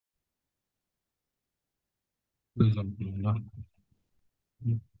الحمد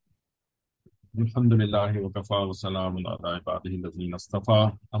لله وكفى وسلام على عباده الذين اصطفى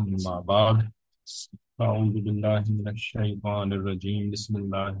أما بعد أعوذ بالله من الشيطان الرجيم بسم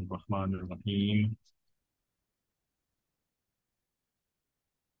الله الرحمن الرحيم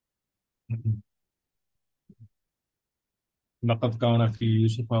لقد كان في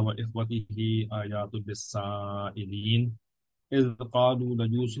يوسف وإخوته آيات للسائلين إذ قالوا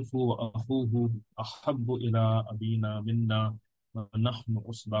ليوسف وأخوه أحب إلى أبينا منا ونحن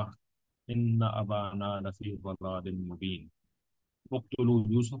عصبة إن أبانا لفي ضلال مبين اقتلوا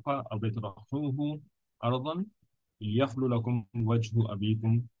يوسف أو اطرحوه أرضا يخل لكم وجه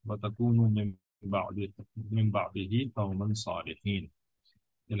أبيكم وتكونوا من بعده قوما صالحين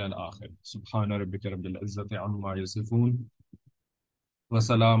إلى الآخر سبحان ربك رب العزة عما يصفون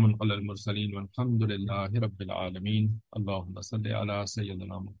وسلام على المرسلين والحمد لله رب العالمين اللهم صل على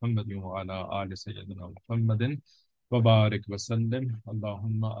سيدنا محمد وعلى آل سيدنا محمد وبارك وسلم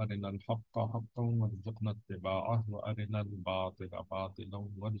اللهم أرنا الحق حقا وارزقنا اتباعه وأرنا الباطل باطلا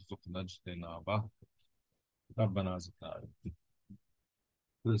وارزقنا اجتنابه ربنا زدنا علما۔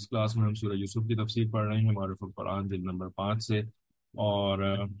 تو اس کلاس میں ہم سورہ یوسف کی تفسیر پڑھ رہے ہیں معرف القرآن جلد نمبر 5 سے، اور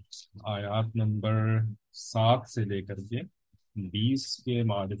آیات نمبر 7 سے لے کر کے 20 کے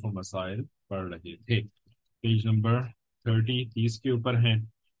معارف و مسائل پڑھ رہے تھے۔ پیج نمبر 30 کے اوپر ہیں،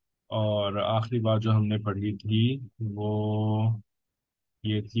 اور آخری بات جو ہم نے پڑھی تھی وہ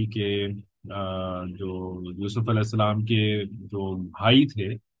یہ تھی کہ جو یوسف علیہ السلام کے جو بھائی تھے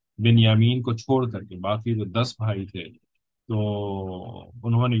بنیامین کو چھوڑ کر کے باقی جو 10 بھائی تھے، تو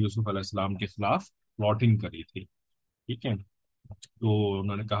انہوں نے یوسف علیہ السلام کے خلاف پلاٹنگ کری تھی، ٹھیک ہے۔ تو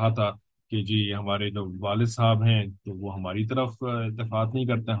انہوں نے کہا تھا کہ جی ہمارے جو والد صاحب ہیں تو وہ ہماری طرف اتفاق نہیں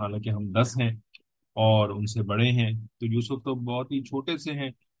کرتے، حالانکہ ہم 10 ہیں اور ان سے بڑے ہیں، تو یوسف تو بہت ہی چھوٹے سے ہیں،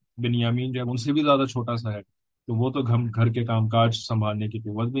 بنیامین جو ہے ان سے بھی زیادہ چھوٹا سا ہے، تو وہ تو گھر کے کام کاج سنبھالنے کی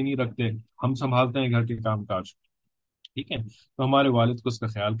قوت بھی نہیں رکھتے، ہم سنبھالتے ہیں گھر کے کام کاج، ٹھیک ہے۔ تو ہمارے والد کو اس کا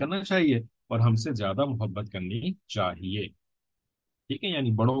خیال کرنا چاہیے اور ہم سے زیادہ محبت کرنی چاہیے، ٹھیک ہے،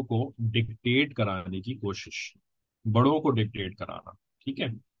 یعنی بڑوں کو ڈکٹیٹ کرانے کی کوشش، بڑوں کو ڈکٹیٹ کرانا، ٹھیک ہے۔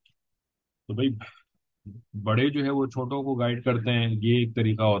 تو بھائی بڑے جو ہے وہ چھوٹوں کو گائیڈ کرتے ہیں، یہ ایک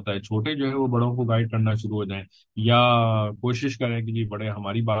طریقہ ہوتا ہے، چھوٹے جو ہے وہ بڑوں کو گائیڈ کرنا شروع ہو جائیں یا کوشش کریں کہ جی بڑے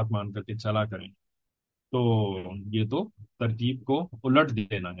ہماری بات مان کر کے چلا کریں، تو یہ تو ترتیب کو الٹ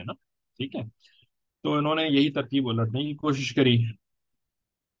دینا ہے نا، ٹھیک ہے۔ تو انہوں نے یہی ترتیب الٹنے کی کوشش کری۔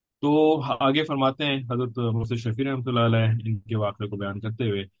 تو آگے فرماتے ہیں حضرت مفتی شفیع رحمۃ اللہ علیہ ان کے واقعے کو بیان کرتے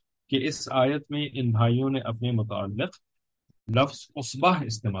ہوئے کہ اس آیت میں ان بھائیوں نے اپنے متعلق لفظ عصبہ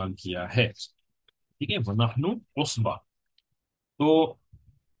استعمال کیا ہے، ٹھیک ہے، وَنَحْنُ عُصْبَةٌ۔ تو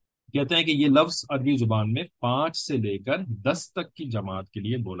کہتے ہیں کہ یہ لفظ عربی زبان میں 5 سے لے کر 10 تک کی جماعت کے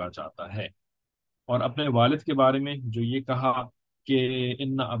لیے بولا جاتا ہے، اور اپنے والد کے بارے میں جو یہ کہا کہ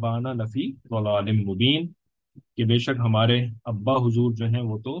ان ابانا لفی ضلال مبین، کہ بے شک ہمارے ابا حضور جو ہیں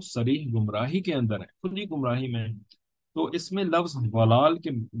وہ تو صریح گمراہی کے اندر ہیں، کھلی گمراہی میں ہیں۔ تو اس میں لفظ ضلال کے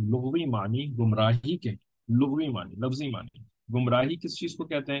لغوی معنی گمراہی کے، لغوی معنی لفظی معنی گمراہی کس چیز کو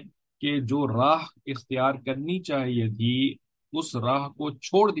کہتے ہیں کہ جو راہ اختیار کرنی چاہیے تھی اس راہ کو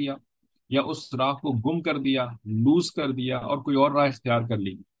چھوڑ دیا، یا اس راہ کو گم کر دیا، لوز کر دیا اور کوئی اور راہ اختیار کر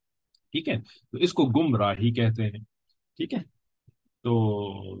لی، ٹھیک ہے، تو اس کو گمراہی کہتے ہیں، ٹھیک ہے۔ تو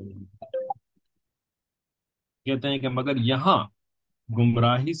کہتے ہیں کہ مگر یہاں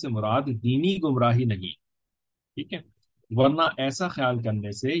گمراہی سے مراد دینی گمراہی نہیں، ٹھیک ہے، ورنہ ایسا خیال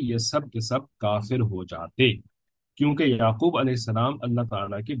کرنے سے یہ سب کے سب کافر ہو جاتے، کیونکہ یعقوب علیہ السلام اللہ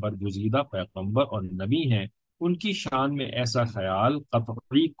تعالیٰ کے برگزیدہ پیغمبر اور نبی ہیں، ان کی شان میں ایسا خیال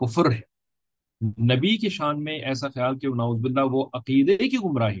قطعی کفر ہے۔ نبی کی شان میں ایسا خیال کہ نعوذ باللہ وہ عقیدے کی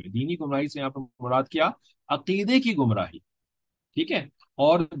گمراہی، دینی گمراہی سے یہاں پر مراد کیا، عقیدے کی گمراہی، ٹھیک ہے،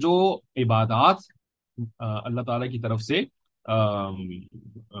 اور جو عبادات اللہ تعالیٰ کی طرف سے آم،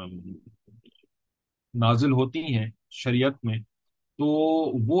 آم، نازل ہوتی ہیں شریعت میں، تو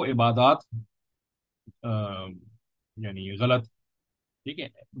وہ عبادات یعنی غلط، ٹھیک ہے،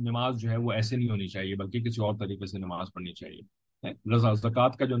 نماز جو ہے وہ ایسے نہیں ہونی چاہیے بلکہ کسی اور طریقے سے نماز پڑھنی چاہیے، رضا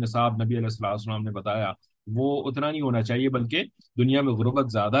زکوٰۃ کا جو نصاب نبی علیہ الصلوۃ والسلام نے بتایا وہ اتنا نہیں ہونا چاہیے، بلکہ دنیا میں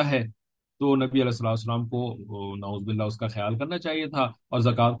غربت زیادہ ہے تو نبی علیہ الصلوۃ والسلام کو نعوذ باللہ اس کا خیال کرنا چاہیے تھا، اور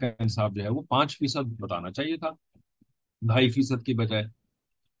زکوٰۃ کا نصاب جو ہے وہ 5% بتانا چاہیے تھا، 2.5% کی بجائے،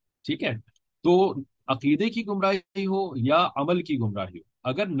 ٹھیک ہے۔ تو عقیدے کی گمراہی ہو یا عمل کی گمراہی ہو،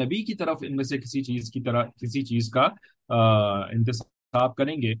 اگر نبی کی طرف ان میں سے کسی چیز کا انتصاب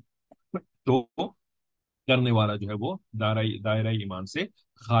کریں گے تو کرنے والا جو ہے وہ دائرہ ایمان سے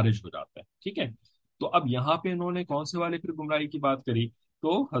خارج ہو جاتا ہے، ٹھیک ہے۔ تو اب یہاں پہ انہوں نے کون سے والے پھر گمراہی کی بات کری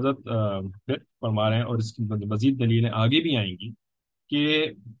تو حضرت پھر فرما رہے ہیں، اور اس کی مزید دلیلیں آگے بھی آئیں گی کہ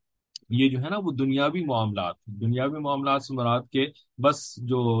یہ جو ہے نا وہ دنیاوی معاملات سے مراد کے بس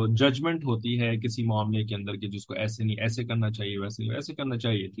جو ججمنٹ ہوتی ہے کسی معاملے کے اندر کہ جس کو ایسے نہیں ایسے کرنا چاہیے، ویسے نہیں ویسے کرنا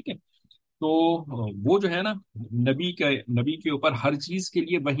چاہیے، ٹھیک ہے؟ تو وہ جو ہے نا نبی کے اوپر ہر چیز کے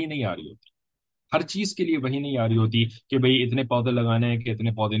لیے وحی نہیں آ رہی ہوتی، ہر چیز کے لیے وحی نہیں آ رہی ہوتی کہ بھئی اتنے پودے لگانے ہیں کہ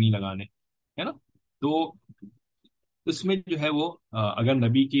اتنے پودے نہیں لگانے، ہے نا؟ تو اس میں جو ہے وہ اگر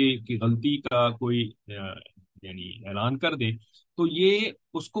نبی کی غلطی کا کوئی یعنی اعلان کر دے تو یہ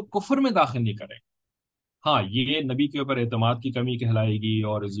اس کو کفر میں داخل نہیں کرے. ہاں، یہ نبی کے اوپر اعتماد کی کمی کہلائے گی،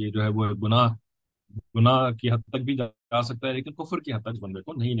 اور یہ جو ہے وہ گناہ کی حد تک بھی جا سکتا ہے، لیکن کفر کی حد تک بندے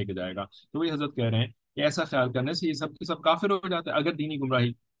کو نہیں لے کے جائے گا. تو وہی حضرت کہہ رہے ہیں کہ ایسا خیال کرنے سے یہ سب کے سب کافر ہو جاتے ہیں اگر دینی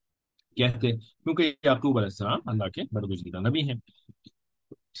گمراہی کہتے، کیونکہ یعقوب علیہ السلام اللہ کے برگزیدہ نبی ہیں.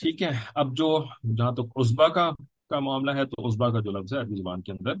 ٹھیک ہے، اب جہاں تک عصبہ کا معاملہ ہے، تو عصبہ کا جو لفظ ہے عربی زبان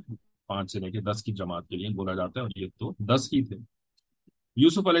کے اندر 5 سے لے کے 10 کی جماعت کے لیے بولا جاتا ہے، اور یہ تو 10 ہی تھے.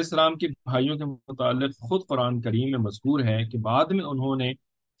 یوسف علیہ السلام کے بھائیوں کے متعلق خود قرآن کریم میں مذکور ہے کہ بعد میں انہوں نے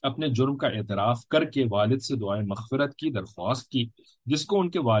اپنے جرم کا اعتراف کر کے والد سے دعائے مغفرت کی درخواست کی، جس کو ان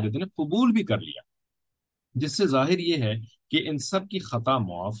کے والد نے قبول بھی کر لیا، جس سے ظاہر یہ ہے کہ ان سب کی خطا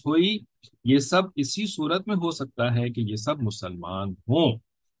معاف ہوئی. یہ سب اسی صورت میں ہو سکتا ہے کہ یہ سب مسلمان ہوں،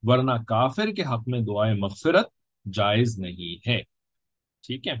 ورنہ کافر کے حق میں دعائے مغفرت جائز نہیں ہے.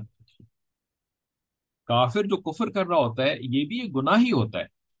 ٹھیک ہے، کافر جو کفر کر رہا ہوتا ہے یہ بھی ایک گناہ ہی ہوتا ہے،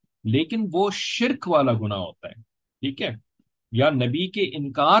 لیکن وہ شرک والا گناہ ہوتا ہے، ٹھیک ہے، یا نبی کے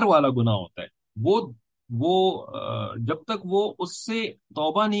انکار والا گناہ ہوتا ہے. وہ جب تک وہ اس سے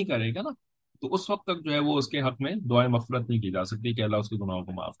توبہ نہیں کرے گا نا، تو اس وقت تک جو ہے وہ اس کے حق میں دعائیں مغفرت نہیں کی جا سکتی کہ اللہ اس کے گناہوں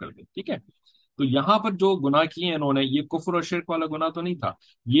کو معاف کر دے. ٹھیک ہے، تو یہاں پر جو گناہ کیے انہوں نے، یہ کفر اور شرک والا گناہ تو نہیں تھا.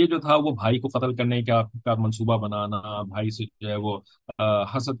 یہ جو تھا وہ بھائی کو قتل کرنے کا منصوبہ بنانا، بھائی سے جو ہے وہ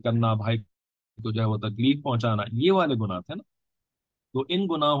حسد کرنا، بھائی کو جو ہے وہ تکلیف پہنچانا، یہ والے گناہ تھے نا. تو ان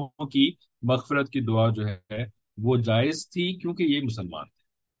گناہوں کی مغفرت کی دعا جو ہے وہ جائز تھی کیونکہ یہ مسلمان تھے.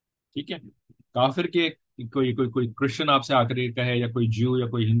 ٹھیک ہے، کافر کے کوئی کرسچن آپ سے آ کر یہ کہے، یا کوئی جیو یا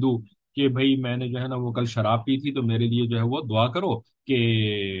کوئی ہندو کہ بھئی میں نے جو ہے نا وہ کل شراب پی تھی تو میرے لیے جو ہے وہ دعا کرو کہ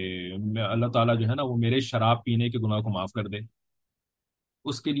اللہ تعالیٰ جو ہے نا وہ میرے شراب پینے کے گناہ کو معاف کر دے،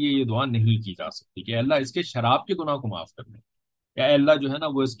 اس کے لیے یہ دعا نہیں کی جا سکتی کہ اللہ اس کے شراب کے گناہ کو معاف کر دے، یا اللہ جو ہے نا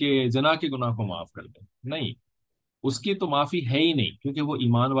وہ اس کے زنا کے گناہ کو معاف کر دے. نہیں، اس کی تو معافی ہے ہی نہیں، کیونکہ وہ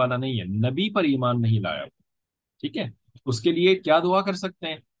ایمان والا نہیں ہے، نبی پر ایمان نہیں لایا. ٹھیک ہے، اس کے لیے کیا دعا کر سکتے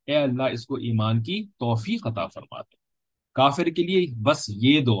ہیں؟ اے اللہ اس کو ایمان کی توفیق عطا فرما دے. کافر کے لیے بس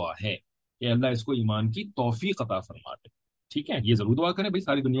یہ دعا ہے کہ اللہ اس کو ایمان کی توفیق عطا فرما دے. ٹھیک ہے، یہ ضرور دعا کریں بھائی،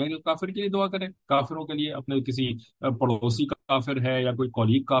 ساری دنیا کے کافر کے لیے دعا کریں، کافروں کے لیے اپنے کسی پڑوسی کا کافر ہے یا کوئی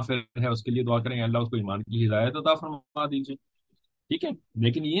کولیگ کافر ہے اس کے لیے دعا کریں اللہ اس کو ایمان کی ہدایت عطا فرما دیجیے. ٹھیک ہے،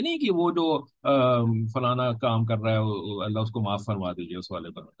 لیکن یہ نہیں کہ وہ جو فلانا کام کر رہا ہے اللہ اس کو معاف فرما دیجیے اس والے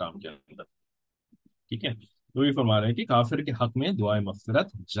پر کام کے اندر. ٹھیک ہے، تو یہ فرما رہے ہیں کہ کافر کے حق میں دعائے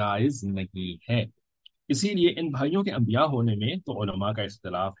مغفرت جائز نہیں ہے. اسی لیے ان بھائیوں کے انبیاء ہونے میں تو علماء کا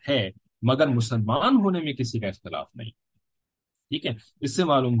اختلاف ہے، مگر مسلمان ہونے میں کسی کا اختلاف نہیں. ٹھیک ہے، اس سے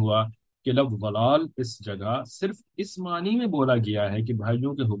معلوم ہوا کہ لفظ ضلال اس جگہ صرف اس معنی میں بولا گیا ہے کہ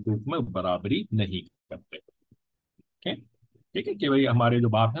بھائیوں کے حقوق میں برابری نہیں کرتے. ٹھیک ہے، ٹھیک ہے کہ بھائی ہمارے جو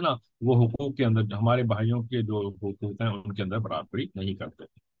باپ ہیں نا وہ حقوق کے اندر ہمارے بھائیوں کے جو حقوق ہیں ان کے اندر برابری نہیں کرتے.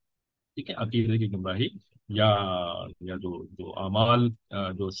 ٹھیک ہے، عقیدے کی گمراہی یا جو اعمال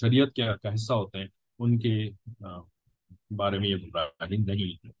جو شریعت کا حصہ ہوتے ہیں ان کے آ، بارے میں یہ گمراہی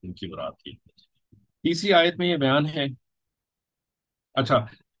نہیں ان کی مراد تھی. تیسری آیت میں یہ بیان ہے. اچھا،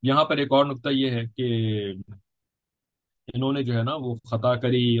 یہاں پر ایک اور نقطہ یہ ہے کہ انہوں نے جو ہے نا وہ خطا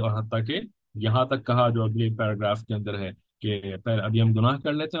کری، اور حتیٰ کہ یہاں تک کہا جو اگلے پیراگراف کے اندر ہے کہ پہلے ابھی ہم گناہ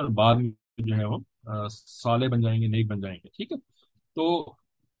کر لیتے ہیں اور بعد میں جو ہے وہ صالح بن جائیں گے، نیک بن جائیں گے. ٹھیک ہے، تو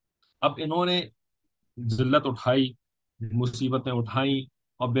اب انہوں نے ذلت اٹھائی، مصیبتیں اٹھائیں،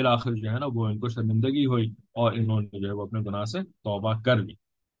 اور بالآخر جو ہے نا وہ ان کو شرمندگی ہوئی اور انہوں نے جو ہے وہ اپنے گناہ سے توبہ کر لی.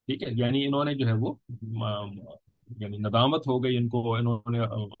 ٹھیک ہے، یعنی انہوں نے جو ہے وہ یعنی ندامت ہو گئی ان کو، انہوں نے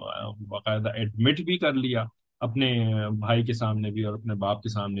باقاعدہ ایڈمٹ بھی کر لیا اپنے بھائی کے سامنے بھی اور اپنے باپ کے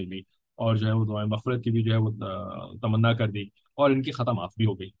سامنے بھی، اور جو ہے وہ دعائیں مغفرت کی بھی جو ہے وہ تمنا کر دی، اور ان کی خطا معاف بھی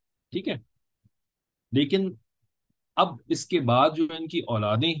ہو گئی. ٹھیک ہے، لیکن اب اس کے بعد جو ان کی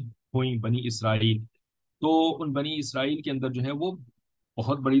اولادیں ہوئیں بنی اسرائیل، تو ان بنی اسرائیل کے اندر جو ہے وہ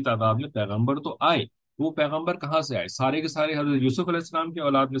بہت بڑی تعداد میں پیغمبر تو آئے. وہ پیغمبر کہاں سے آئے؟ سارے کے سارے حضرت یوسف علیہ السلام کے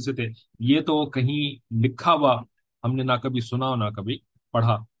اولاد میں سے تھے. یہ تو کہیں لکھا ہوا ہم نے نہ کبھی سنا اور نہ کبھی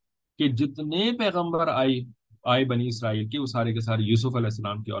پڑھا کہ جتنے پیغمبر آئے بنی اسرائیل کے وہ سارے کے سارے یوسف علیہ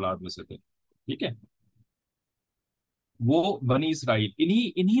السلام کی اولاد میں سے تھے. ٹھیک ہے، وہ بنی اسرائیل انہی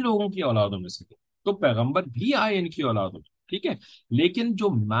انہی لوگوں کی اولادوں میں سے تھے، تو پیغمبر بھی آئے ان کی اولادوں میں، ٹھیک ہے۔ لیکن جو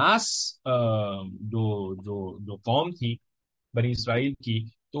ماس جو قوم تھی بنی اسرائیل کی،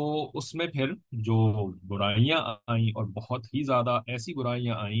 تو اس میں پھر جو برائیاں آئیں، اور بہت ہی زیادہ ایسی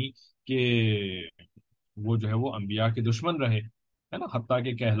برائیاں آئیں کہ وہ جو ہے وہ انبیاء کے دشمن رہے، ہے نا، حتیٰ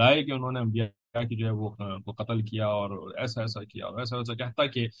کہ کہلائے کہ انہوں نے انبیاء کی جو ہے وہ قتل کیا، اور ایسا ایسا کیا، اور ایسا ایسا کہتا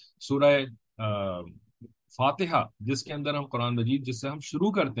کہ سورہ آ، فاتحہ جس کے اندر ہم قرآن مجید جس سے ہم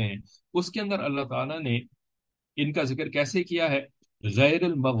شروع کرتے ہیں، اس کے اندر اللہ تعالیٰ نے ان کا ذکر کیسے کیا ہے؟ غیر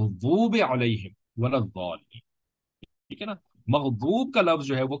المغضوب علیہم ولا الضالین، ٹھیک ہے نا۔ مغضوب کا لفظ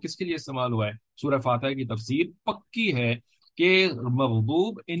جو ہے وہ کس کے لیے استعمال ہوا ہے؟ سورہ فاتحہ کی تفسیر پکی ہے کہ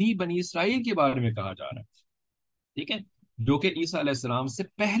مغضوب انہی بنی اسرائیل کے بارے میں کہا جا رہا ہے، ٹھیک ہے، جو کہ عیسیٰ علیہ السلام سے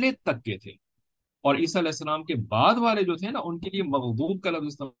پہلے تک کے تھے، اور عیسیٰ علیہ السلام کے بعد والے جو تھے نا، ان کے لیے مغضوب کا لفظ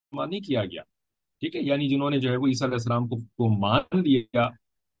استعمال نہیں کیا گیا، ٹھیک ہے، یعنی جنہوں نے جو ہے وہ عیسیٰ علیہ السلام کو مان لیا،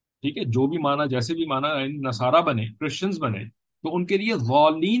 ٹھیک ہے، جو بھی مانا جیسے بھی مانا، یعنی نصارہ بنے، کرسچنز بنے، تو ان کے لیے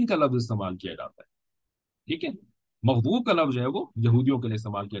ضالین کا لفظ استعمال کیا جاتا ہے، ٹھیک ہے۔ مغضوب کا لفظ جو ہے وہ یہودیوں کے لیے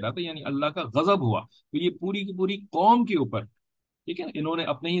استعمال کیا جاتا ہے، یعنی اللہ کا غضب ہوا تو یہ پوری کی پوری قوم کے اوپر، ٹھیک ہے، انہوں نے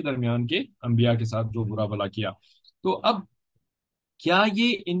اپنے ہی درمیان کے انبیاء کے ساتھ جو برا بلا کیا۔ تو اب کیا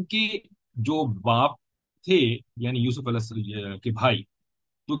یہ ان کے جو باپ تھے، یعنی یوسف علیہ السلام کے بھائی،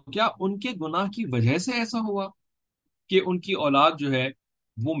 تو کیا ان کے گناہ کی وجہ سے ایسا ہوا کہ ان کی اولاد جو ہے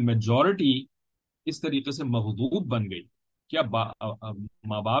وہ میجورٹی اس طریقے سے مغضوب بن گئی؟ کیا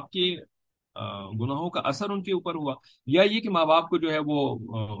ماں باپ کے گناہوں کا اثر ان کے اوپر ہوا، یا یہ کہ ماں باپ کو جو ہے وہ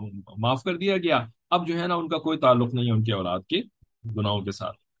معاف کر دیا گیا، اب جو ہے نا ان کا کوئی تعلق نہیں ہے ان کے اولاد کے گناہوں کے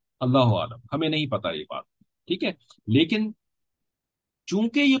ساتھ؟ اللہ عالم، ہمیں نہیں پتا یہ بات، ٹھیک ہے۔ لیکن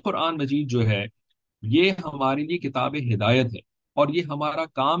چونکہ یہ قرآن مجید جو ہے یہ ہمارے لیے کتاب ہدایت ہے، اور یہ ہمارا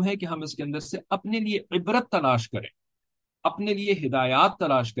کام ہے کہ ہم اس کے اندر سے اپنے لیے عبرت تلاش کریں، اپنے لیے ہدایات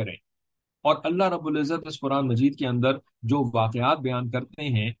تلاش کریں، اور اللہ رب العزت اس قرآن مجید کے اندر جو واقعات بیان کرتے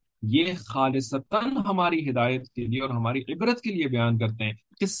ہیں یہ خالصتاً ہماری ہدایت کے لیے اور ہماری عبرت کے لیے بیان کرتے ہیں،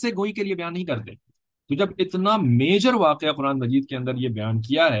 قصے گوئی کے لیے بیان نہیں کرتے۔ تو جب اتنا میجر واقعہ قرآن مجید کے اندر یہ بیان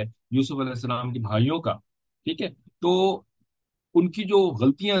کیا ہے یوسف علیہ السلام کے بھائیوں کا، ٹھیک ہے، تو ان کی جو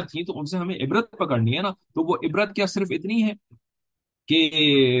غلطیاں تھیں تو ان سے ہمیں عبرت پکڑنی ہے نا، تو وہ عبرت کیا صرف اتنی ہے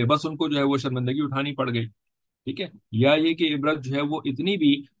کہ بس ان کو جو ہے وہ شرمندگی اٹھانی پڑ گئی، ٹھیک ہے، یا یہ کہ عبرت جو ہے وہ اتنی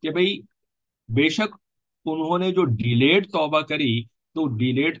بھی کہ بھئی بے شک انہوں نے جو ڈیلیڈ توبہ کری تو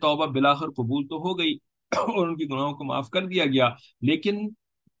ڈیلیڈ توبہ بالآخر قبول تو ہو گئی اور ان کی گناہوں کو معاف کر دیا گیا، لیکن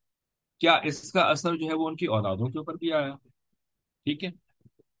کیا اس کا اثر جو ہے وہ ان کی اولادوں کے اوپر بھی آیا؟ ٹھیک ہے،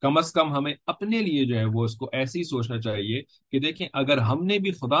 کم از کم ہمیں اپنے لیے جو ہے وہ اس کو ایسے ہی سوچنا چاہیے کہ دیکھیں اگر ہم نے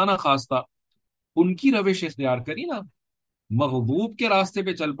بھی خدا نہ خواستہ ان کی روش اختیار کری نا، مغضوب کے راستے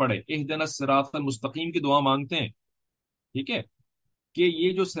پہ چل پڑے، اہدنا الصراط المستقیم کی دعا مانگتے ہیں، ٹھیک ہے، کہ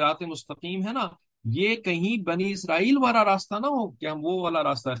یہ جو صراط مستقیم ہے نا، یہ کہیں بنی اسرائیل والا راستہ نہ ہو کہ ہم وہ والا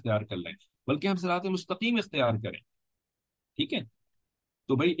راستہ اختیار کر لیں، بلکہ ہم صراط مستقیم اختیار کریں، ٹھیک ہے۔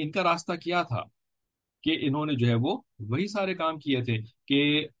 تو بھائی ان کا راستہ کیا تھا کہ انہوں نے جو ہے وہ وہی سارے کام کیے تھے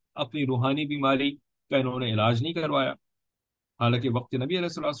کہ اپنی روحانی بیماری کا انہوں نے علاج نہیں کروایا، حالانکہ وقت نبی علیہ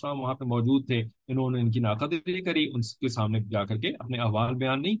الصلوۃ والسلام وہاں پہ موجود تھے، انہوں نے ان کی ناقدری کری، ان کے سامنے جا کر کے اپنے احوال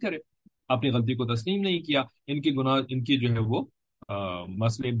بیان نہیں کرے، اپنی غلطی کو تسلیم نہیں کیا، ان کی گناہ ان کی جو ہے وہ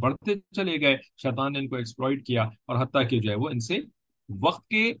مسئلے بڑھتے چلے گئے، شیطان نے ان کو ایکسپلائٹ کیا، اور حتیٰ کہ جو ہے وہ ان سے وقت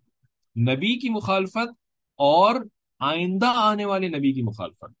کے نبی کی مخالفت اور آئندہ آنے والے نبی کی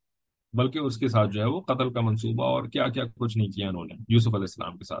مخالفت، بلکہ اس کے ساتھ جو ہے وہ قتل کا منصوبہ اور کیا کیا کچھ نہیں کیا انہوں نے یوسف علیہ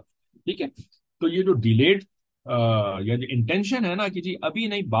السلام کے ساتھ، ٹھیک ہے۔ تو یہ جو ڈیلیڈ یا جو انٹینشن ہے نا کہ جی ابھی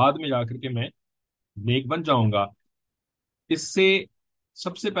نہیں بعد میں جا کر کے میں نیک بن جاؤں گا، اس سے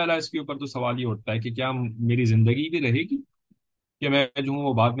سب سے پہلا اس کے اوپر تو سوال یہ اٹھتا ہے کہ کیا میری زندگی بھی رہے گی کہ میں جو ہوں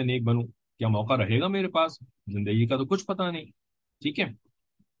وہ بعد میں نیک بنوں؟ کیا موقع رہے گا میرے پاس؟ زندگی کا تو کچھ پتہ نہیں، ٹھیک ہے۔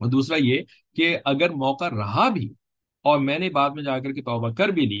 اور دوسرا یہ کہ اگر موقع رہا بھی اور میں نے بعد میں جا کر کے توبہ کر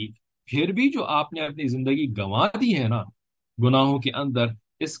بھی لی، پھر بھی جو آپ نے اپنی زندگی گنوا دی ہے نا گناہوں کے اندر،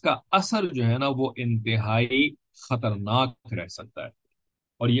 اس کا اثر جو ہے نا وہ انتہائی خطرناک رہ سکتا ہے،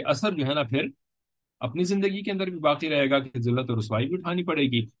 اور یہ اثر جو ہے نا پھر اپنی زندگی کے اندر بھی باقی رہے گا کہ ذلت اور رسوائی بھی اٹھانی پڑے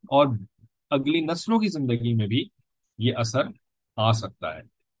گی، اور اگلی نسلوں کی زندگی میں بھی یہ اثر آ سکتا ہے۔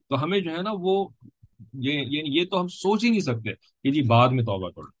 تو ہمیں جو ہے نا وہ یہ تو ہم سوچ ہی نہیں سکتے کہ جی بعد میں توبہ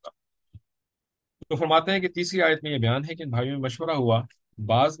کروں گا۔ تو فرماتے ہیں کہ تیسری آیت میں یہ بیان ہے کہ ان بھائیوں میں مشورہ ہوا،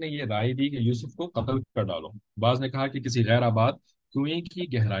 بعض نے یہ رائے دی کہ یوسف کو قتل کر ڈالو، بعض نے کہا کہ کسی غیر آباد کنویں کی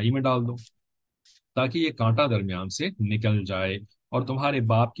گہرائی میں ڈال دو تاکہ یہ کانٹا درمیان سے نکل جائے اور تمہارے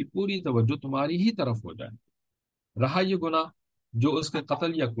باپ کی پوری توجہ تمہاری ہی طرف ہو جائے۔ رہا یہ گناہ جو اس کے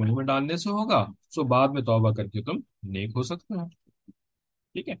قتل یا کنویں میں ڈالنے سے ہوگا، سو بعد میں توبہ کر کے تم نیک ہو سکتے ہو۔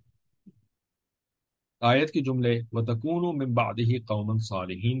 ٹھیک ہے۔ آیت کے جملے وَتَكُونُوا مِن بَعْدِهِ قَوْمًا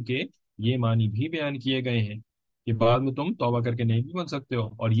صَالِحِينَ کے یہ معنی بھی بیان کیے گئے ہیں کہ بعد میں تم توبہ کر کے نیک بھی بن سکتے ہو،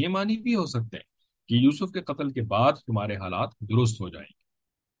 اور یہ معنی بھی ہو سکتے ہیں کہ یوسف کے قتل کے بعد تمہارے حالات درست ہو جائیں گے،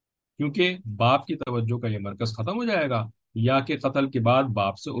 کیونکہ باپ کی توجہ کا یہ مرکز ختم ہو جائے گا، یا کہ قتل کے بعد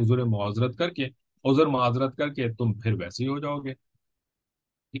باپ سے عذر معذرت کر کے تم پھر ویسے ہی ہو جاؤ گے۔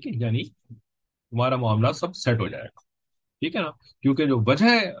 ٹھیک ہے، یعنی تمہارا معاملہ سب سیٹ ہو جائے گا۔ ٹھیک ہے نا، کیونکہ جو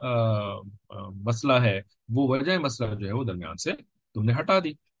وجہ مسئلہ ہے، وہ وجہ مسئلہ جو ہے وہ درمیان سے تم نے ہٹا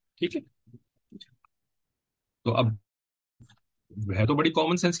دی۔ ٹھیک ہے، تو اب ہے تو بڑی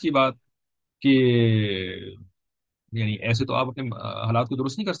کامن سینس کی بات کہ یعنی ایسے تو آپ اپنے حالات کو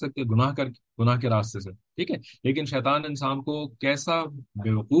درست نہیں کر سکتے گناہ کے راستے سے۔ ٹھیک ہے، لیکن شیطان انسان کو کیسا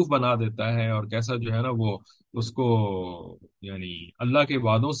بیوقوف بنا دیتا ہے، اور کیسا جو ہے نا وہ اس کو یعنی اللہ کے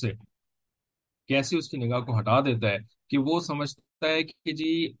وعدوں سے کیسے اس کی نگاہ کو ہٹا دیتا ہے کہ وہ سمجھتا ہے کہ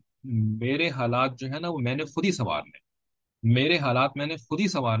جی میرے حالات جو ہے نا وہ میں نے خود ہی سنوارنے، میرے حالات میں نے خود ہی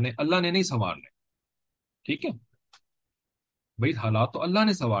سنوارنے، اللہ نے نہیں سنوارنے۔ ٹھیک ہے، بھائی حالات تو اللہ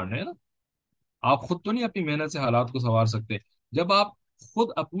نے سنوارنے ہیں نا، آپ خود تو نہیں اپنی محنت سے حالات کو سنوار سکتے۔ جب آپ خود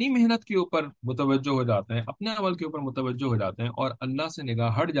اپنی محنت کے اوپر متوجہ ہو جاتے ہیں، اپنے عمل کے اوپر متوجہ ہو جاتے ہیں، اور اللہ سے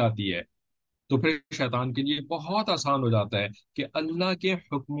نگاہ ہٹ جاتی ہے، تو پھر شیطان کے لیے بہت آسان ہو جاتا ہے کہ اللہ کے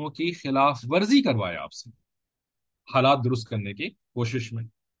حکموں کی خلاف ورزی کروائے آپ سے حالات درست کرنے کی کوشش میں۔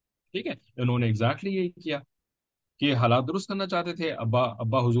 ٹھیک ہے، انہوں نے ایگزیکٹلی یہی کیا کہ حالات درست کرنا چاہتے تھے۔ ابا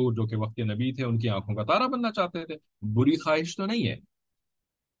ابا حضور جو کہ وقت کے نبی تھے، ان کی آنکھوں کا تارا بننا چاہتے تھے۔ بری خواہش تو نہیں ہے،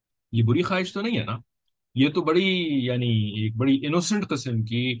 یہ بری خواہش تو نہیں ہے نا، یہ تو بڑی یعنی ایک بڑی انوسنٹ قسم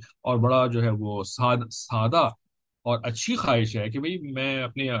کی اور بڑا جو ہے وہ سادہ اور اچھی خواہش ہے کہ بھئی میں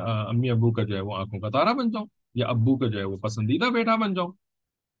اپنے امی ابو کا جو ہے وہ آنکھوں کا تارا بن جاؤں، یا ابو کا جو ہے وہ پسندیدہ بیٹا بن جاؤں۔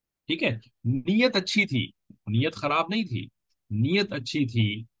 ٹھیک ہے، نیت اچھی تھی، نیت خراب نہیں تھی، نیت اچھی تھی،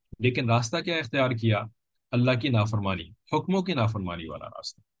 لیکن راستہ کیا اختیار کیا؟ اللہ کی نافرمانی، حکموں کی نافرمانی والا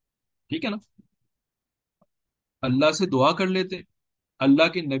راستہ۔ ٹھیک ہے نا، اللہ سے دعا کر لیتے، اللہ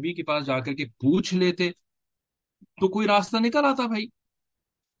کے نبی کے پاس جا کر کے پوچھ لیتے، تو کوئی راستہ نکل آتا بھائی۔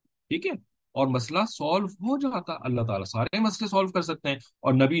 ٹھیک ہے، اور مسئلہ سالو ہو جاتا، اللہ تعالیٰ سارے مسئلے سالو کر سکتے ہیں،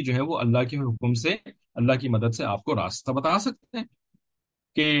 اور نبی جو ہے وہ اللہ کے حکم سے، اللہ کی مدد سے آپ کو راستہ بتا سکتے ہیں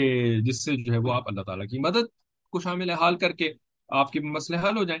کہ جس سے جو ہے وہ آپ اللہ تعالیٰ کی مدد کو شامل حال کر کے آپ کے مسئلے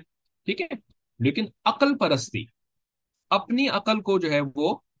حل ہو جائیں۔ ٹھیک ہے، لیکن عقل پرستی، اپنی عقل کو جو ہے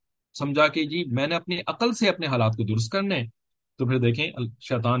وہ سمجھا کہ جی میں نے اپنی عقل سے اپنے حالات کو درست کرنے ہیں، تو پھر دیکھیں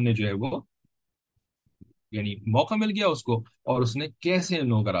شیطان نے جو ہے وہ یعنی موقع مل گیا اس کو، اور اس نے کیسے ان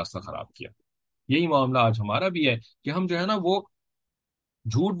لوگوں کا راستہ خراب کیا۔ یہی معاملہ آج ہمارا بھی ہے کہ ہم جو ہے نا وہ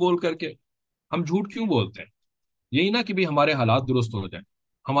جھوٹ بول کر کے، ہم جھوٹ کیوں بولتے ہیں؟ یہی نا کہ بھی ہمارے حالات درست ہو جائیں،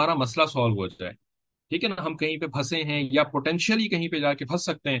 ہمارا مسئلہ سالو ہو جائے۔ ٹھیک ہے نا، ہم کہیں پہ پھنسے ہیں یا پوٹینشیلی کہیں پہ جا کے پھنس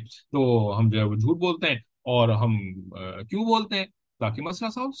سکتے ہیں، تو ہم جو ہے وہ جھوٹ بولتے ہیں، اور ہم کیوں بولتے ہیں؟ تاکہ مسئلہ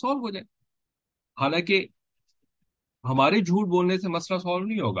سالو ہو جائے۔ حالانکہ ہمارے جھوٹ بولنے سے مسئلہ سالو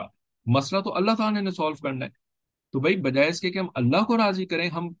نہیں ہوگا، مسئلہ تو اللہ تعالیٰ نے سالو کرنا ہے۔ تو بھائی بجائے اس کے کہ ہم اللہ کو راضی کریں،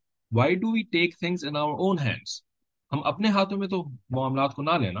 ہم why do we take things in our own hands, ہم اپنے ہاتھوں میں تو معاملات کو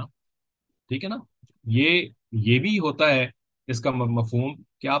نہ لینا۔ ٹھیک ہے نا، یہ بھی ہوتا ہے اس کا مفہوم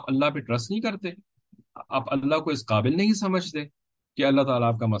کہ آپ اللہ پہ ٹرسٹ نہیں کرتے، آپ اللہ کو اس قابل نہیں سمجھتے کہ اللہ تعالیٰ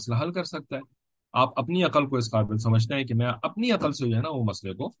آپ کا مسئلہ حل کر سکتا ہے، آپ اپنی عقل کو اس قابل سمجھتے ہیں کہ میں اپنی عقل سے جو ہے نا وہ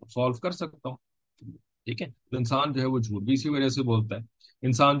مسئلے کو سالو کر سکتا ہوں۔ ٹھیک ہے، تو انسان جو ہے وہ جھوٹ بھی اسی وجہ سے بولتا ہے۔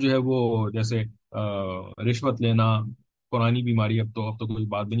 انسان جو ہے وہ جیسے رشوت لینا پرانی بیماری، اب تو کوئی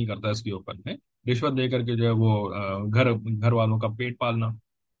بات بھی نہیں کرتا اس کے اوپر ہے، رشوت دے کر کے جو ہے وہ گھر والوں کا پیٹ پالنا۔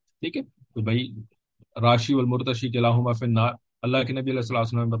 ٹھیک ہے، تو بھائی راشی والمرتشی کلاہما فی النار، اللہ کے نبی علیہ الصلوۃ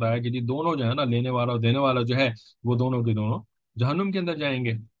والسلام نے بتایا کہ جی دونوں جو ہے نا، لینے والا اور دینے والا جو ہے، وہ دونوں کے دونوں جہنم کے اندر جائیں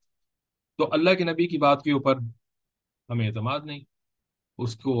گے۔ تو اللہ کے نبی کی بات کے اوپر ہمیں اعتماد نہیں،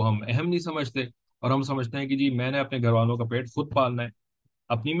 اس کو ہم اہم نہیں سمجھتے، اور ہم سمجھتے ہیں کہ جی میں نے اپنے گھر والوں کا پیٹ خود پالنا ہے،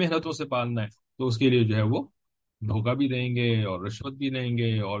 اپنی محنتوں سے پالنا ہے، تو اس کے لیے جو ہے وہ دھوکہ بھی دیں گے اور رشوت بھی لیں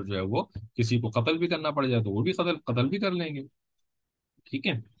گے، اور جو ہے وہ کسی کو قتل بھی کرنا پڑ جائے تو وہ بھی قتل بھی کر لیں گے۔ ٹھیک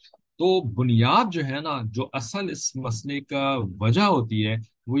ہے، تو بنیاد جو ہے نا، جو اصل اس مسئلے کا وجہ ہوتی ہے،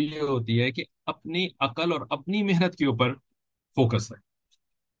 وہ یہ ہوتی ہے کہ اپنی عقل اور اپنی محنت کے اوپر فوکس ہے،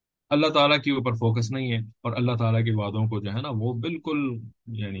 اللہ تعالیٰ کے اوپر فوکس نہیں ہے، اور اللہ تعالیٰ کے وعدوں کو جو ہے نا وہ بالکل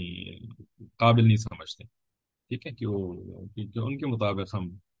یعنی قابل نہیں سمجھتے۔ ٹھیک ہے، کہ ان کے مطابق ہم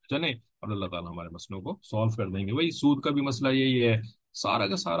چلیں، اور اللہ تعالیٰ ہمارے مسئلوں کو سالو کر دیں گے۔ وہی سود کا بھی مسئلہ یہی ہے، سارا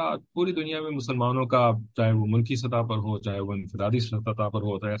کا سارا پوری دنیا میں مسلمانوں کا، چاہے وہ ملکی سطح پر ہو، چاہے وہ انفرادی سطح پر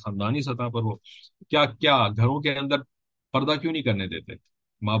ہو، چاہے خاندانی سطح پر ہو، کیا کیا گھروں کے اندر پردہ کیوں نہیں کرنے دیتے؟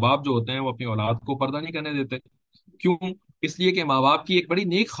 ماں باپ جو ہوتے ہیں وہ اپنی اولاد کو پردہ نہیں کرنے دیتے. کیوں؟ اس لیے کہ ماں باپ کی ایک بڑی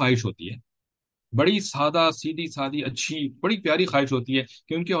نیک خواہش ہوتی ہے، بڑی سادہ سیدھی سادی اچھی بڑی پیاری خواہش ہوتی ہے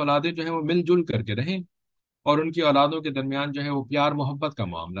کہ ان کی اولادیں جو ہیں وہ مل جل کر کے رہیں، اور ان کی اولادوں کے درمیان جو ہے وہ پیار محبت کا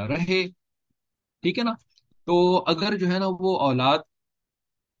معاملہ رہے. ٹھیک ہے نا؟ تو اگر جو ہے نا وہ اولاد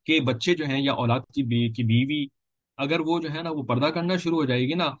کے بچے جو ہیں یا اولاد کی بیوی، اگر وہ جو ہے نا وہ پردہ کرنا شروع ہو جائے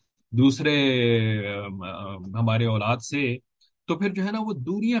گی نا دوسرے ہمارے اولاد سے، تو پھر جو ہے نا وہ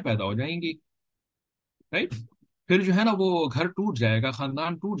دوریاں پیدا ہو جائیں گی. رائٹ؟ پھر جو ہے نا وہ گھر ٹوٹ جائے گا،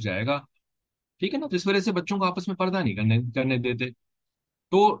 خاندان ٹوٹ جائے گا. ٹھیک ہے نا؟ تو اس وجہ سے بچوں کو آپس میں پردہ نہیں کرنے دیتے.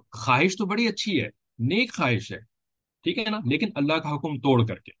 تو خواہش تو بڑی اچھی ہے، نیک خواہش ہے. ٹھیک ہے نا؟ لیکن اللہ کا حکم توڑ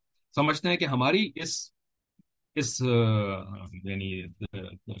کر کے سمجھتے ہیں کہ ہماری اس یعنی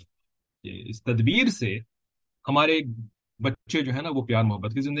اس تدبیر سے ہمارے بچے جو ہے نا وہ پیار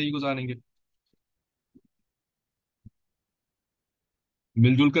محبت کی زندگی گزاریں گے،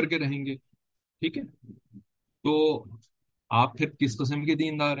 مل جل کر کے رہیں گے. ٹھیک ہے؟ تو آپ پھر کس قسم کے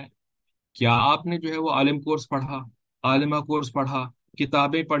دیندار ہیں؟ کیا آپ نے جو ہے وہ عالم کورس پڑھا، عالمہ کورس پڑھا،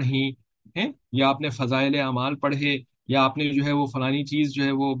 کتابیں پڑھی ہیں، یا آپ نے فضائل اعمال پڑھے، یا آپ نے جو ہے وہ فلانی چیز جو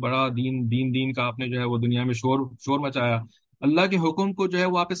ہے وہ بڑا دین کا آپ نے جو ہے وہ دنیا میں شور شور مچایا؟ اللہ کے حکم کو جو ہے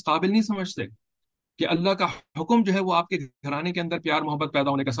وہ آپ اس قابل نہیں سمجھتے کہ اللہ کا حکم جو ہے وہ آپ کے گھرانے کے اندر پیار محبت پیدا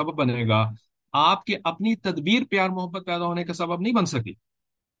ہونے کا سبب بنے گا؟ آپ کے اپنی تدبیر پیار محبت پیدا ہونے کا سبب نہیں بن سکی.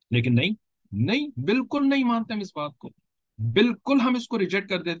 لیکن نہیں، نہیں، بالکل نہیں مانتے ہم اس بات کو. بالکل ہم اس کو ریجیکٹ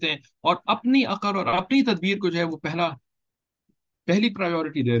کر دیتے ہیں، اور اپنی عقل اور اپنی تدبیر کو جو ہے وہ پہلی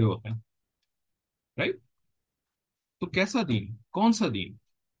پرائیورٹی دے رہے ہوتے ہیں. رائٹ؟ تو کیسا دین، کون سا دین؟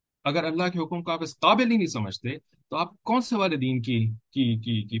 اگر اللہ کے حکم کو آپ اس قابل ہی نہیں سمجھتے تو آپ کون سے والے دین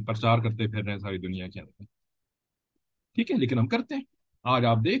کی پرچار کرتے پھر رہے ہیں ساری دنیا کے اندر؟ ٹھیک ہے؟ لیکن ہم کرتے ہیں. آج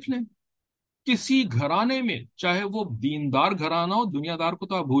آپ دیکھ لیں کسی گھرانے میں، چاہے وہ دیندار گھرانہ ہو، دنیا دار کو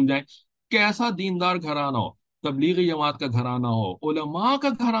تو آپ بھول جائیں، کیسا دیندار گھرانہ ہو، تبلیغی جماعت کا گھرانہ ہو، علماء کا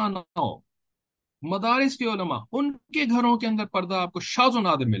گھرانہ ہو، مدارس کے علماء، ان کے گھروں کے اندر پردہ آپ کو شاذ و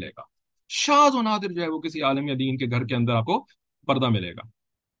نادر ملے گا. شاذ و نادر جو ہے وہ کسی عالم یا دین کے گھر کے اندر آپ کو پردہ ملے گا.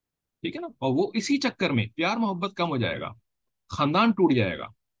 ٹھیک ہے نا؟ اور وہ اسی چکر میں پیار محبت کم ہو جائے گا، خاندان ٹوٹ جائے گا،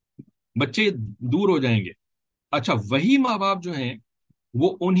 بچے دور ہو جائیں گے. اچھا، وہی ماں باپ جو ہیں وہ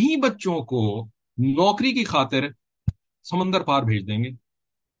انہی بچوں کو نوکری کی خاطر سمندر پار بھیج دیں گے.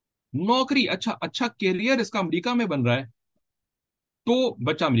 نوکری، اچھا اچھا کیریئر اس کا امریکہ میں بن رہا ہے تو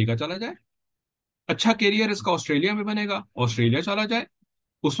بچہ امریکہ چلا جائے. اچھا کیریئر اس کا آسٹریلیا میں بنے گا، آسٹریلیا چلا جائے.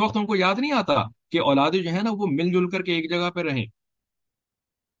 اس وقت ان کو یاد نہیں آتا کہ اولادیں جو ہے نا وہ مل جل کر کے ایک جگہ پہ رہیں.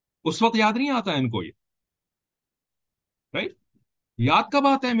 اس وقت یاد نہیں آتا ان کو یہ. رائٹ؟ یاد کب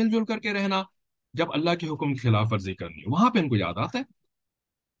آتا ہے مل جل کر کے رہنا؟ جب اللہ کے حکم کی خلاف ورزی کرنی ہے، وہاں پہ ان کو یاد آتا ہے.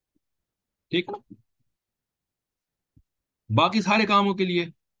 ٹھیک ہے نا؟ باقی سارے کاموں کے لیے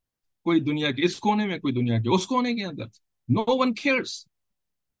کوئی دنیا کے اس کونے میں، کوئی دنیا کے اس کونے کے اندر، نو ون کیئرس.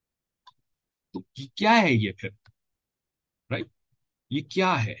 تو کیا ہے یہ پھر؟ رائٹ؟ یہ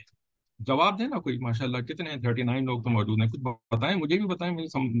کیا ہے؟ جواب دیں نا کوئی. ماشاء اللہ کتنے 39 لوگ تو موجود ہیں، کچھ بتائیں، مجھے بھی بتائیں.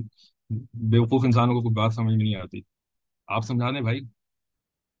 بیوقوف انسانوں کو کوئی بات سمجھ میں نہیں آتی. آپ سمجھا دیں بھائی.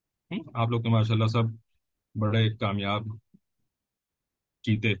 آپ لوگ تو ماشاء اللہ سب بڑے کامیاب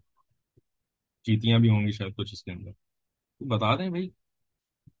چیتے چیتیاں بھی ہوں گی شاید کچھ اس کے اندر. بتا دیں بھائی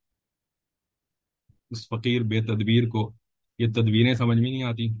اس فقیر بے تدبیر کو یہ تدبیریں سمجھ میں نہیں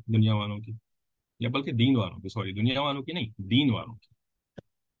آتی دنیا والوں کی، یا بلکہ دین والوں کی. سوری، دنیا والوں کی نہیں، دین والوں کی.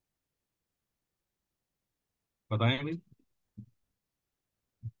 بتائیں بھائی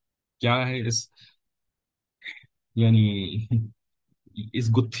کیا ہے یعنی اس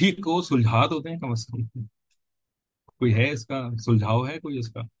گتھی کو سلجھا تو دیں کم از کم. کوئی ہے اس کا سلجھاؤ، ہے کوئی اس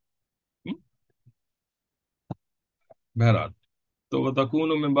کا؟ ہم؟ بہرحال، تو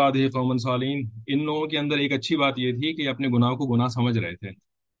وَتَكُونُ مِن بَعْدِهِ قَوْمًا صَالِحِينَ، ان لوگوں کے اندر ایک اچھی بات یہ تھی کہ اپنے گناہ کو گناہ سمجھ رہے تھے.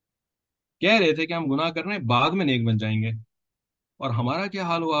 کہہ رہے تھے کہ ہم گناہ کر رہے ہیں، بعد میں نیک بن جائیں گے. اور ہمارا کیا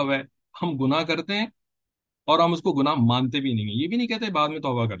حال ہوا ہوا ہے؟ ہم گناہ کرتے ہیں اور ہم اس کو گناہ مانتے بھی نہیں ہیں. یہ بھی نہیں کہتے بعد میں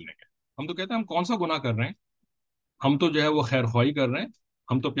توبہ کر لیں گے. ہم تو کہتے ہیں ہم کون سا گناہ کر رہے ہیں، ہم تو جو ہے وہ خیر خواہی کر رہے ہیں،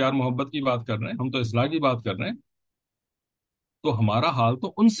 ہم تو پیار محبت کی بات کر رہے ہیں، ہم تو اصلاح کی بات کر رہے ہیں. تو ہمارا حال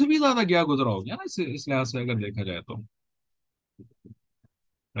تو ان سے بھی زیادہ گیا گزرا ہو گیا نا اس لحاظ سے اگر دیکھا جائے تو.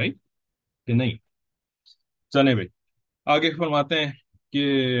 رائٹ کہ نہیں؟ چلیں بھائی آگے فرماتے ہیں کہ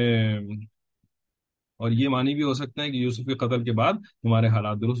اور یہ معنی بھی ہو سکتا ہے کہ یوسف کے قتل کے بعد تمہارے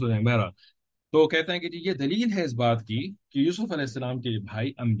حالات درست ہو جائیں. بہرحال، تو کہتے ہیں کہ جی یہ دلیل ہے اس بات کی کہ یوسف علیہ السلام کے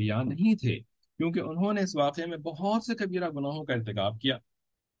بھائی انبیاء نہیں تھے، کیونکہ انہوں نے اس واقعے میں بہت سے کبیرہ گناہوں کا ارتکاب کیا.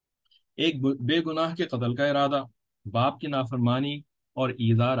 ایک بے گناہ کے قتل کا ارادہ، باپ کی نافرمانی اور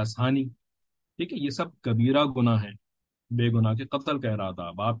ایذا رسانی. ٹھیک ہے؟ یہ سب کبیرہ گناہ ہیں. بے گناہ کے قتل کہہ رہا تھا،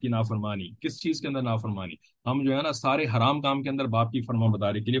 باپ کی نافرمانی، کس چیز کے اندر نافرمانی؟ ہم جو ہے نا سارے حرام کام کے اندر باپ کی فرما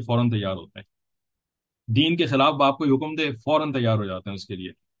برداری کے لیے فوراً تیار ہوتے ہیں، دین کے خلاف باپ کوئی حکم دے فوراً تیار ہو جاتے ہیں اس کے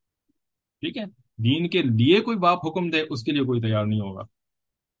لیے، ٹھیک ہے؟ دین کے لیے کوئی باپ حکم دے اس کے لیے کوئی تیار نہیں ہوگا،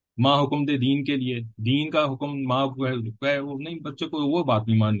 ماں حکم دے دین کے لیے، دین کا حکم ماں کو ہے وہ نہیں، بچے کو وہ بات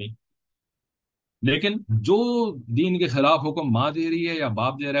نہیں ماننی، لیکن جو دین کے خلاف حکم ماں دے رہی ہے یا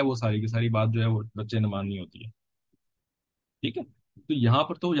باپ دے رہا ہے وہ ساری کی ساری بات جو ہے وہ بچے نے ماننی ہوتی ہے، ٹھیک ہے؟ تو یہاں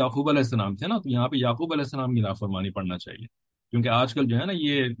پر تو یعقوب علیہ السلام تھے نا، تو یہاں پہ یعقوب علیہ السلام کی نافرمانی پڑھنا چاہیے، کیونکہ آج کل جو ہے نا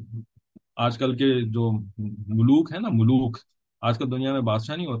یہ آج کل کے جو ملوک ہیں نا، ملوک آج کل دنیا میں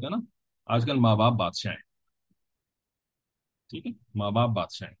بادشاہ نہیں ہوتے نا، آج کل ماں باپ بادشاہ ہیں، ٹھیک ہے؟ ماں باپ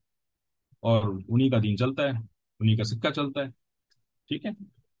بادشاہ ہیں اور انہی کا دین چلتا ہے، انہی کا سکہ چلتا ہے، ٹھیک ہے؟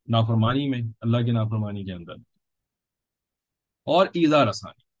 نافرمانی میں، اللہ کی نافرمانی کے اندر، اور ایذا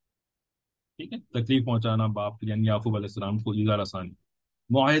رسانی، ٹھیک ہے؟ تکلیف پہنچانا باپ یعنی یعقوب علیہ السلام کو، ایذا رسانی،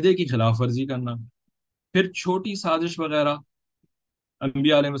 معاہدے کی خلاف ورزی کرنا، پھر چھوٹی سازش وغیرہ،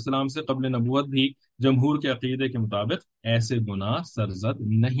 انبیاء علیہ السلام سے قبل نبوت بھی جمہور کے عقیدے کے مطابق ایسے گناہ سرزد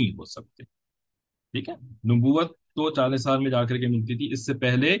نہیں ہو سکتے، ٹھیک ہے؟ نبوت تو 40 سال میں جا کر کے ملتی تھی، اس سے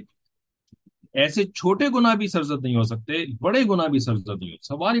پہلے ایسے چھوٹے گناہ بھی سرزد نہیں ہو سکتے، بڑے گناہ بھی سرزد نہیں ہو،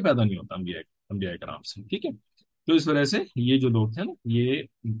 سوال ہی پیدا نہیں ہوتا انبیاء کرام سے، ٹھیک ہے؟ تو اس وجہ سے یہ جو لوگ تھے نا یہ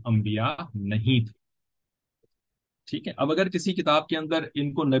انبیاء نہیں تھے، ٹھیک ہے؟ اب اگر کسی کتاب کے اندر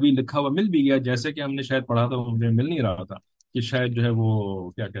ان کو نبی لکھا ہوا مل بھی گیا، جیسے کہ ہم نے شاید پڑھا تھا، وہ مجھے مل نہیں رہا تھا کہ شاید جو ہے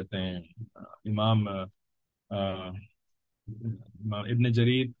وہ کیا کہتے ہیں امام ابن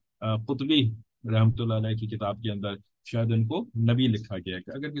جریر قطبی رحمۃ اللہ علیہ کی کتاب کے اندر شاید ان کو نبی لکھا گیا ہے،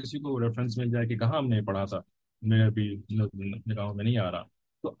 کہ اگر کسی کو ریفرنس مل جائے کہ کہاں ہم نے پڑھا تھا، میرے بھی نگاہوں میں نہیں آ رہا،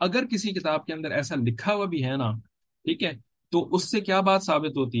 تو اگر کسی کتاب کے اندر ایسا لکھا ہوا بھی ہے نا، ٹھیک ہے، تو اس سے کیا بات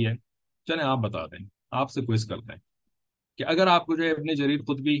ثابت ہوتی ہے؟ چلیں آپ بتا دیں، آپ سے کوئز کرتے ہیں کہ اگر آپ کو جو ہے ابن جریر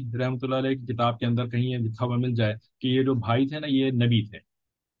قطبی رحمۃ اللہ علیہ کی کتاب کے اندر کہیں یہ لکھا ہوا مل جائے کہ یہ جو بھائی تھے نا یہ نبی تھے،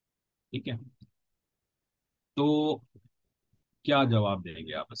 ٹھیک ہے، تو کیا جواب دیں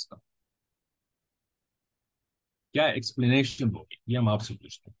گے آپ اس کا؟ کیا ایکسپلینیشن ہوگی یہ ہم آپ سے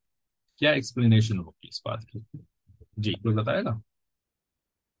پوچھتے ہیں، کیا ایکسپلینیشن ہوگی اس بات کی؟ جی کوئی بتائے گا؟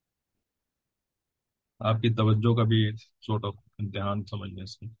 آپ کی توجہ کا بھی سورٹ آف امتحان سمجھنے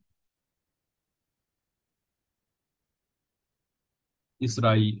سے،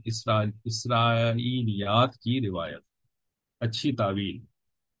 اسرائیلیات کی روایت اچھی تعویل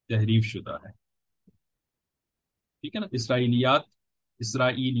تحریف شدہ ہے، ٹھیک ہے نا؟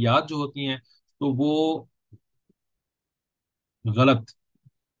 اسرائیلیات جو ہوتی ہیں تو وہ غلط،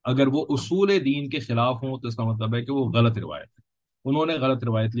 اگر وہ اصول دین کے خلاف ہوں تو اس کا مطلب ہے کہ وہ غلط روایت ہے، انہوں نے غلط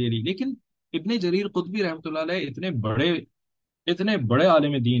روایت لے لی، لیکن ابن جریر قطبی رحمۃ اللہ علیہ اتنے بڑے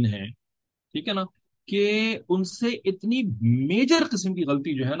عالم دین ہیں، ٹھیک ہے نا، کہ ان سے اتنی میجر قسم کی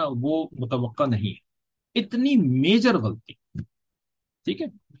غلطی جو ہے نا وہ متوقع نہیں ہے، اتنی میجر غلطی، ٹھیک ہے؟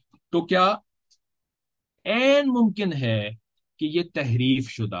 تو کیا این ممکن ہے کہ یہ تحریف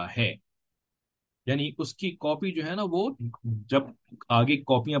شدہ ہے؟ یعنی اس کی کاپی جو ہے نا وہ جب آگے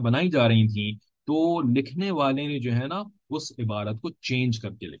کاپیاں بنائی جا رہی تھیں تو لکھنے والے نے جو ہے نا اس عبارت کو چینج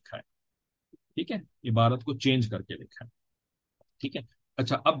کر کے لکھا ہے، ٹھیک ہے؟ عبارت کو چینج کر کے لکھا ہے، ٹھیک ہے؟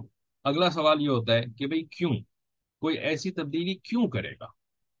 اچھا، اب اگلا سوال یہ ہوتا ہے کہ بھئی کیوں کوئی ایسی تبدیلی کیوں کرے گا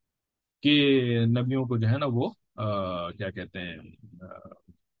کہ نبیوں کو جو ہے نا وہ کیا کہتے ہیں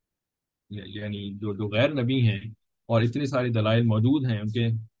یعنی جو غیر نبی ہیں اور اتنے سارے دلائل موجود ہیں ان کے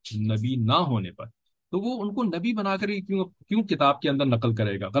نبی نہ ہونے پر، تو وہ ان کو نبی بنا کر ہی کیوں کیوں کتاب کے اندر نقل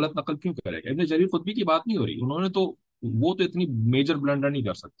کرے گا، غلط نقل کیوں کرے گا؟ ابن جریر خطبی کی بات نہیں ہو رہی، انہوں نے تو وہ تو اتنی میجر بلنڈر نہیں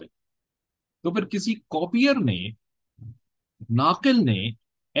کر سکتے، تو پھر کسی کاپیئر نے، ناقل نے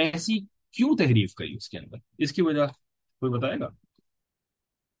ایسی کیوں تحریف کری اس کے اندر؟ اس کی وجہ کوئی بتائے گا؟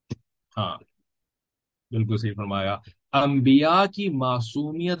 ہاں بالکل صحیح فرمایا، انبیاء کی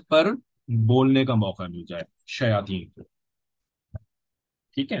معصومیت پر بولنے کا موقع مل جائے شیاطین کو،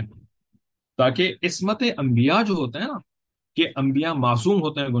 ٹھیک ہے؟ تاکہ عصمت انبیاء جو ہوتا ہے نا، کہ انبیاء معصوم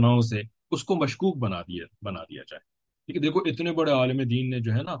ہوتے ہیں گناہوں سے، اس کو مشکوک بنا دیا جائے، ٹھیک ہے؟ دیکھو اتنے بڑے عالم دین نے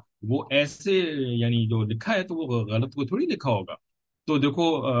جو ہے نا وہ ایسے یعنی جو لکھا ہے تو وہ غلط کو تھوڑی لکھا ہوگا، تو دیکھو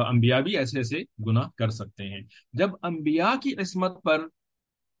انبیاء بھی ایسے ایسے گناہ کر سکتے ہیں، جب انبیاء کی عصمت پر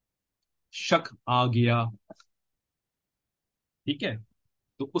شک آ گیا، ٹھیک ہے،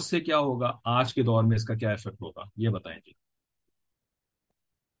 تو اس سے کیا ہوگا؟ آج کے دور میں اس کا کیا افیکٹ ہوگا یہ بتائیں جی؟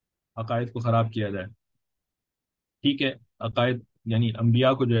 عقائد کو خراب کیا جائے، ٹھیک ہے؟ عقائد یعنی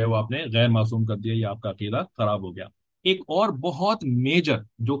انبیاء کو جو ہے وہ آپ نے غیر معصوم کر دیا، یہ آپ کا عقیدہ خراب ہو گیا۔ ایک اور بہت میجر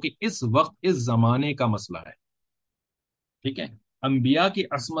جو کہ اس وقت اس زمانے کا مسئلہ ہے، ٹھیک ہے، انبیاء کی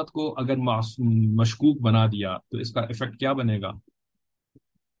عصمت کو اگر مشکوک بنا دیا تو اس کا افیکٹ کیا بنے گا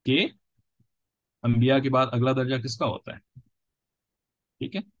کہ انبیاء کے بعد اگلا درجہ کس کا ہوتا ہے؟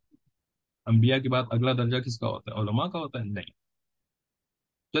 ٹھیک ہے، انبیاء کے بعد اگلا درجہ کس کا ہوتا ہے؟ علماء کا ہوتا ہے؟ نہیں،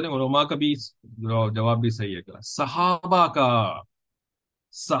 چلیں علماء کا بھی جواب بھی صحیح ہے، صحابہ کا،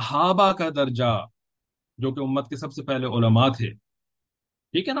 صحابہ کا درجہ، جو کہ امت کے سب سے پہلے علماء تھے،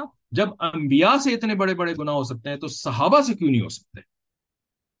 ٹھیک ہے نا؟ جب انبیاء سے اتنے بڑے بڑے گناہ ہو سکتے ہیں تو صحابہ سے کیوں نہیں ہو سکتے؟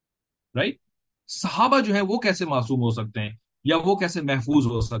 رائٹ؟ صحابہ جو ہیں وہ کیسے معصوم ہو سکتے ہیں، یا وہ کیسے محفوظ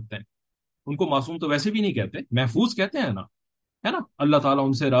ہو سکتے ہیں؟ ان کو معصوم تو ویسے بھی نہیں کہتے، محفوظ کہتے ہیں نا، ہے نا؟ اللہ تعالیٰ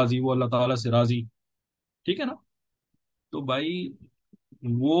ان سے راضی، وہ اللہ تعالیٰ سے راضی، ٹھیک ہے نا؟ تو بھائی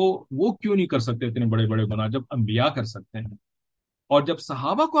وہ وہ کیوں نہیں کر سکتے اتنے بڑے بڑے گناہ جب انبیاء کر سکتے ہیں؟ اور جب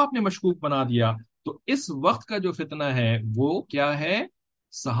صحابہ کو آپ نے مشکوک بنا دیا تو اس وقت کا جو فتنہ ہے وہ کیا ہے؟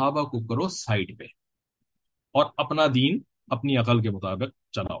 صحابہ کو کرو سائڈ پہ اور اپنا دین اپنی عقل کے مطابق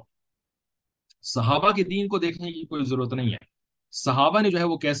چلاؤ۔ صحابہ کے دین کو دیکھنے کی کوئی ضرورت نہیں ہے، صحابہ نے جو ہے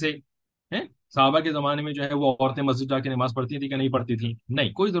وہ کیسے ہیں، صحابہ کے زمانے میں جو ہے وہ عورتیں مسجد جا کے نماز پڑھتی تھی کہ نہیں پڑھتی تھی؟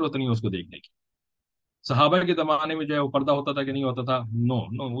 نہیں، کوئی ضرورت نہیں ہے اس کو دیکھنے کی۔ صحابہ کے زمانے میں جو ہے وہ پردہ ہوتا تھا کہ نہیں ہوتا تھا؟ نو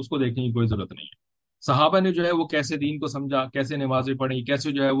نو، اس کو دیکھنے کی کوئی ضرورت نہیں ہے۔ صحابہ نے جو ہے وہ کیسے دین کو سمجھا، کیسے نمازیں پڑھی،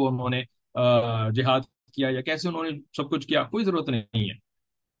 کیسے جو ہے وہ انہوں نے جہاد کیا، یا کیسے انہوں نے سب کچھ کیا، کوئی ضرورت نہیں ہے۔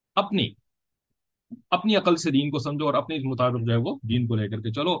 اپنی اپنی عقل سے دین کو سمجھو اور اپنے مطابق جو ہے وہ دین کو لے کر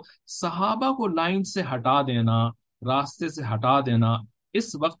کے چلو۔ صحابہ کو لائن سے ہٹا دینا، راستے سے ہٹا دینا،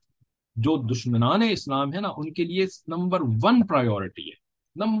 اس وقت جو دشمنان اسلام ہے نا ان کے لیے نمبر ون پرائیورٹی ہے،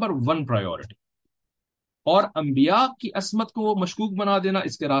 نمبر ون پرائیورٹی۔ اور انبیاء کی عصمت کو مشکوک بنا دینا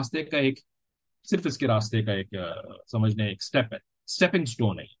اس کے راستے کا ایک، صرف اس کے راستے کا ایک سمجھنے ایک سٹیپ ہے، سٹیپنگ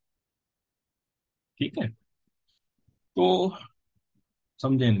سٹون ہے، ٹھیک ہے؟ تو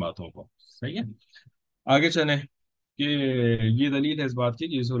سمجھیں ان باتوں کو، صحیح ہے؟ آگے چلیں کہ یہ دلیل ہے اس بات کی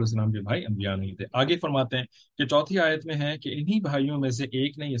کہ یوسف علیہ السلام کے بھائی انبیاء نہیں تھے۔ آگے فرماتے ہیں کہ چوتھی آیت میں ہے کہ انہی بھائیوں میں سے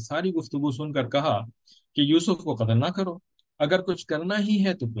ایک نے یہ ساری گفتگو سن کر کہا کہ یوسف کو قتل نہ کرو، اگر کچھ کرنا ہی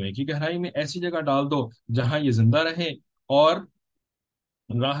ہے تو کنویں کی گہرائی میں ایسی جگہ ڈال دو جہاں یہ زندہ رہے، اور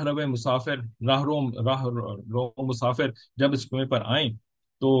راہ رو مسافر جب اس کنویں پر آئیں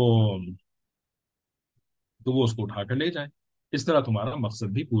تو وہ اس کو اٹھا کر لے جائیں، اس طرح تمہارا مقصد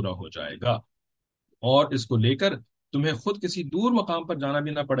بھی پورا ہو جائے گا، اور اس کو لے کر تمہیں خود کسی دور مقام پر جانا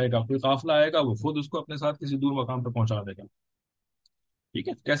بھی نہ پڑے گا، کوئی قافلہ آئے گا وہ خود اس کو اپنے ساتھ کسی دور مقام پر پہنچا دے گا۔ ٹھیک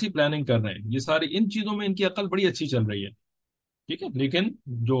ہے، کیسی پلاننگ کر رہے ہیں یہ ساری، ان چیزوں میں ان کی عقل بڑی اچھی چل رہی ہے، ٹھیک ہے، لیکن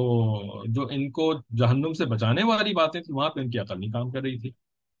جو جو ان کو جہنم سے بچانے والی باتیں تھیں وہاں پہ ان کی عقل نہیں کام کر رہی تھی،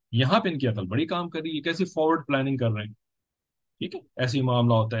 یہاں پہ ان کی عقل بڑی کام کر رہی ہے، کیسی فارورڈ پلاننگ کر رہے ہیں۔ ٹھیک ہے، ایسے ہی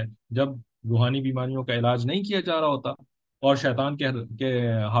معاملہ ہوتا ہے جب روحانی بیماریوں کا علاج نہیں کیا جا رہا ہوتا اور شیطان کے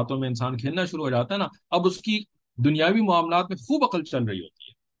ہاتھوں میں انسان کھیلنا شروع ہو جاتا ہے نا، اب اس کی دنیاوی معاملات میں خوب عقل چل رہی ہوتی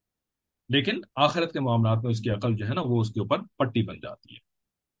ہے، لیکن آخرت کے معاملات میں اس کی عقل جو ہے نا وہ اس کے اوپر پٹی بن جاتی ہے،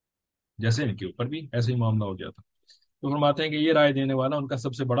 جیسے ان کے اوپر بھی ایسے ہی معاملہ ہو گیا تھا۔ تو فرماتے ہیں کہ یہ رائے دینے والا ان کا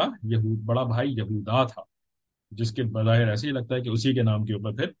سب سے بڑا بھائی یہودا تھا، جس کے بظاہر ایسے ہی لگتا ہے کہ اسی کے نام کے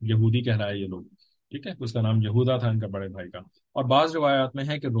اوپر پھر یہودی کہلائے یہ لوگ، ٹھیک ہے، اس کا نام یہودا تھا ان کا بڑے بھائی کا۔ اور بعض روایات میں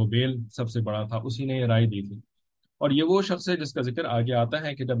ہے کہ روبیل سب سے بڑا تھا، اسی نے یہ رائے دی تھی، اور یہ وہ شخص ہے جس کا ذکر آگے آتا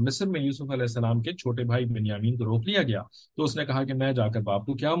ہے کہ جب مصر میں یوسف علیہ السلام کے چھوٹے بھائی بنیامین کو روک لیا گیا تو اس نے کہا کہ میں جا کر باپ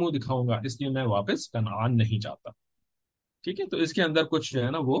کو کیا منہ دکھاؤں گا، اس لیے میں واپس کنعان نہیں جاتا۔ ٹھیک ہے، تو اس کے اندر کچھ جو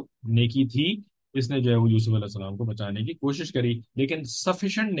ہے نا وہ نیکی تھی، اس نے جو ہے وہ یوسف علیہ السلام کو بچانے کی کوشش کری، لیکن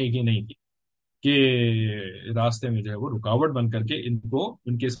سفیشینٹ نیکی نہیں تھی کہ راستے میں جو ہے وہ رکاوٹ بن کر کے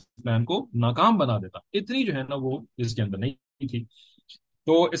ان کے اس پلان کو ناکام بنا دیتا، اتنی جو ہے نا وہ اس کے اندر نہیں تھی۔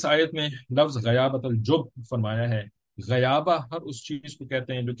 تو اس آیت میں لفظ غیابت الجب فرمایا ہے، غیابہ ہر اس چیز کو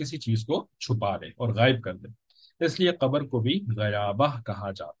کہتے ہیں جو کسی چیز کو چھپا دے اور غائب کر دے، اس لیے قبر کو بھی غیابہ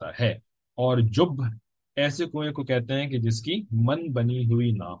کہا جاتا ہے، اور جب ایسے کنویں کو کہتے ہیں کہ جس کی من بنی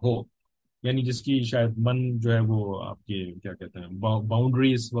ہوئی نہ ہو، یعنی جس کی شاید من جو ہے وہ آپ کی کیا کہتے ہیں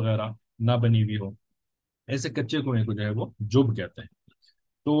باؤنڈریز وغیرہ نہ بنی ہوئی ہو، ایسے کچے کنویں کو جو ہے وہ جب کہتے ہیں۔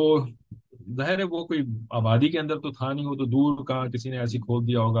 تو ظاہر ہے وہ کوئی آبادی کے اندر تو تھا نہیں، وہ تو دور کہاں کسی نے ایسی کھود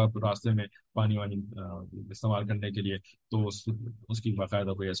دیا ہوگا راستے میں پانی وانی استعمال کرنے کے لیے، تو اس کی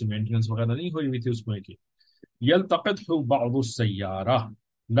باقاعدہ کوئی ایسی مینٹیننس وغیرہ نہیں ہوئی ہوئی تھی اس کنویں کی۔ یلتقط بعض السیارہ،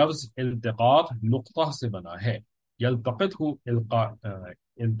 لفظ التقاط نقطہ سے بنا ہے، یلتقط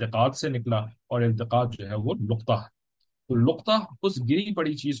التقاط سے نکلا، اور التقاط جو ہے وہ نقطہ، تو نقطہ اس گری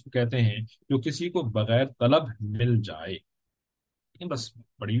پڑی چیز کو کہتے ہیں جو کسی کو بغیر طلب مل جائے، بس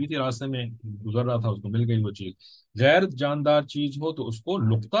پڑی ہوئی تھی راستے میں گزر رہا تھا اس کو مل گئی وہ چیز، غیر جاندار چیز ہو تو اس کو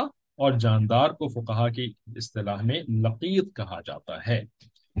لقطہ، اور جاندار کو فقہا کی اصطلاح میں لقیط کہا جاتا ہے۔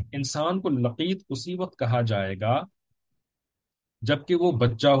 انسان کو لقیط اسی وقت کہا جائے گا جبکہ وہ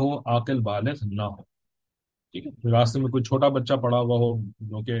بچہ ہو عاقل بالغ نہ ہو. ٹھیک ہے، راستے میں کوئی چھوٹا بچہ پڑا ہوا ہو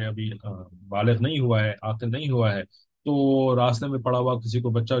جو کہ ابھی بالغ نہیں ہوا ہے، عاقل نہیں ہوا ہے، تو راستے میں پڑا ہوا کسی کو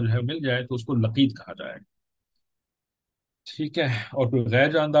بچہ جو ہے مل جائے تو اس کو لقیط کہا جائے گا. ٹھیک ہے. اور کوئی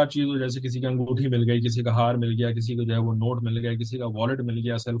غیر جاندار چیز ہو، جیسے کسی کی انگوٹھی مل گئی، کسی کا ہار مل گیا، کسی کو جو ہے وہ نوٹ مل گیا، کسی کا والٹ مل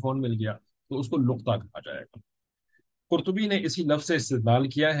گیا، سیل فون مل گیا، تو اس کو لقطہ کہا جائے گا. قرطبی نے اسی لفظ سے استدلال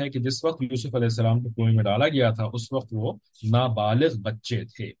کیا ہے کہ جس وقت یوسف علیہ السلام کو کنویں میں ڈالا گیا تھا اس وقت وہ نابالغ بچے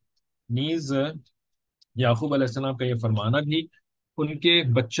تھے. نیز یعقوب علیہ السلام کا یہ فرمانا بھی ان کے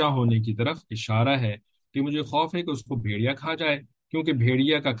بچہ ہونے کی طرف اشارہ ہے کہ مجھے خوف ہے کہ اس کو بھیڑیا کھا جائے، کیونکہ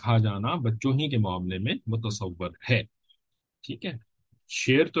بھیڑیا کا کھا جانا بچوں ہی کے معاملے میں متصور ہے. ٹھیک ہے.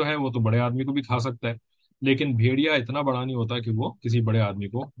 شیر تو ہے، وہ تو بڑے آدمی کو بھی کھا سکتا ہے، لیکن بھیڑیا اتنا بڑا نہیں ہوتا کہ وہ کسی بڑے آدمی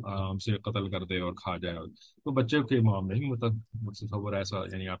کو آرام سے قتل کر دے اور کھا جائے. تو بچے کے معاملے میں متصور ایسا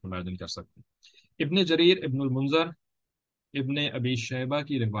یعنی آپ امیجن کر سکتے ہیں. ابن جریر، ابن المنذر، ابن ابی شیبہ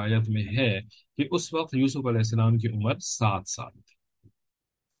کی روایت میں ہے کہ اس وقت یوسف علیہ السلام کی عمر 7 سال تھی.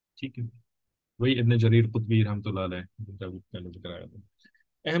 ٹھیک ہے. وہی ابن جریر قطبی رحمۃ اللہ علیہ جن کا بھی پہلے ذکر آیا تھا.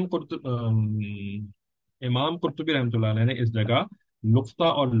 امام قرطبی رحمۃ اللہ علیہ نے اس جگہ نقطہ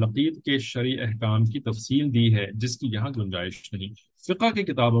اور لقیط کے شرعی احکام کی تفصیل دی ہے جس کی یہاں گنجائش نہیں. فقہ کی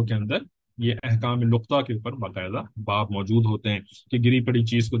کتابوں کے اندر یہ احکام نقطہ کے اوپر باقاعدہ باب موجود ہوتے ہیں کہ گری پڑی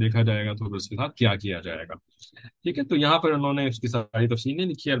چیز کو دیکھا جائے گا تو اس کے ساتھ کیا کیا جائے گا. ٹھیک ہے. تو یہاں پر انہوں نے اس کی ساری تفصیل نہیں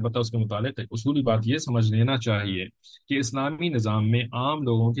لکھی ہے، البتہ اس کے متعلق ایک اصولی بات یہ سمجھ لینا چاہیے کہ اسلامی نظام میں عام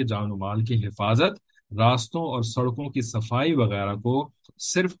لوگوں کے جان و مال کی حفاظت، راستوں اور سڑکوں کی صفائی وغیرہ کو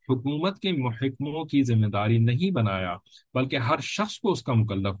صرف حکومت کے محکموں کی ذمہ داری نہیں بنایا بلکہ ہر شخص کو اس کا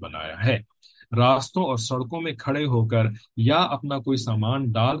مکلف بنایا ہے. راستوں اور سڑکوں میں کھڑے ہو کر یا اپنا کوئی سامان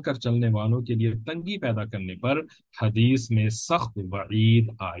ڈال کر چلنے والوں کے لیے تنگی پیدا کرنے پر حدیث میں سخت وعید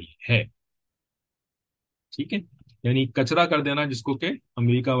آئی ہے. ٹھیک ہے. یعنی کچرا کر دینا، جس کو کہ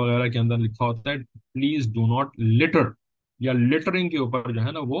امریکہ وغیرہ کے اندر لکھا ہوتا ہے پلیز ڈو ناٹ لٹر، یا لٹرنگ کے اوپر جو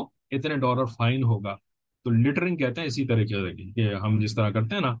ہے نا وہ اتنے ڈالر فائن ہوگا. تو لٹرنگ کہتے ہیں اسی طریقے سے کہ ہم جس طرح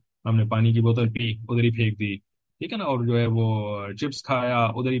کرتے ہیں نا، ہم نے پانی کی بوتل پی ادھر ہی پھینک دی، ٹھیک ہے نا، اور جو ہے وہ چپس کھایا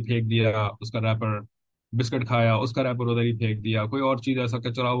ادھر ہی پھینک دیا اس کا ریپر، بسکٹ کھایا اس کا ریپر ادھر ہی پھینک دیا، کوئی اور چیز ایسا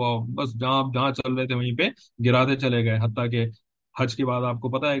کچرا ہوا ہو بس جہاں جہاں چل رہے تھے وہیں پہ گراتے چلے گئے. حتیٰ کہ حج کے بعد آپ کو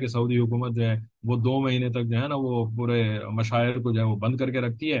پتا ہے کہ سعودی حکومت جو ہے وہ 2 مہینے تک جو ہے نا وہ پورے مشاعر کو جو ہے وہ بند کر کے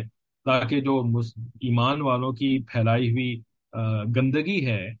رکھتی ہے، تاکہ جو ایمان والوں کی پھیلائی ہوئی گندگی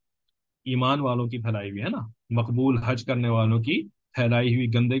ہے، ایمان والوں کی پھیلائی ہوئی ہے نا، مقبول حج کرنے والوں کی پھیلائی ہوئی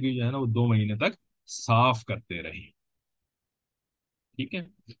گندگی جو ہے نا وہ 2 مہینے تک صاف کرتے رہے. ٹھیک ہے.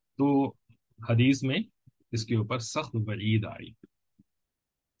 تو حدیث میں اس کے اوپر سخت وعید آئی.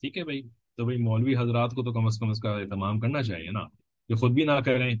 ٹھیک ہے بھائی. تو بھائی مولوی حضرات کو تو کم از کم اس کا اہتمام کرنا چاہیے نا، کہ خود بھی نہ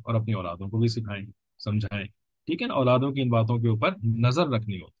کریں اور اپنی اولادوں کو بھی سکھائیں، سمجھائیں. ٹھیک ہے نا. اولادوں کی ان باتوں کے اوپر نظر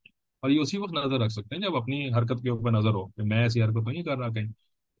رکھنی ہوتی ہے، اور یہ اسی وقت نظر رکھ سکتے ہیں جب اپنی حرکت کے اوپر نظر ہو کہ میں ایسی حرکت تو نہیں کر رہا کہیں.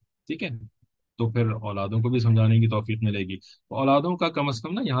 ٹھیک ہے. تو پھر اولادوں کو بھی سمجھانے کی توفیق ملے گی. تو اولادوں کا کم از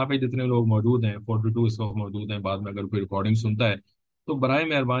کم نا یہاں پہ جتنے لوگ موجود ہیں 42 اس وقت موجود ہیں، بعد میں اگر کوئی ریکارڈنگ سنتا ہے تو برائے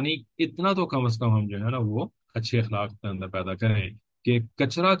مہربانی اتنا تو کم از کم ہم جو ہے نا وہ اچھے اخلاق کے اندر پیدا کریں کہ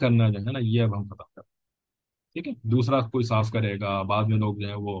کچرا کرنا جو ہے نا یہ اب ہم ختم کریں. ٹھیک ہے. دوسرا کوئی صاف کرے گا، بعد میں لوگ جو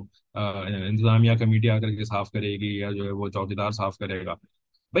ہے وہ انتظامیہ کمیٹی آ کر کے صاف کرے گی، یا جو ہے وہ چوکیدار صاف کرے گا.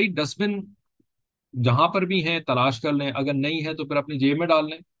 بھائی ڈسٹ بن جہاں پر بھی ہیں تلاش کر لیں، اگر نہیں ہے تو پھر اپنی جیب میں ڈال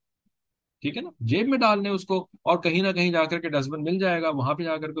لیں. ٹھیک ہے نا. جیب میں ڈال لیں اس کو، اور کہیں نہ کہیں جا کر کے ڈسٹ بن مل جائے گا، وہاں پہ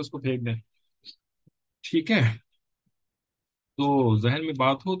جا کر کے اس کو پھینک دیں. ٹھیک ہے. تو ذہن میں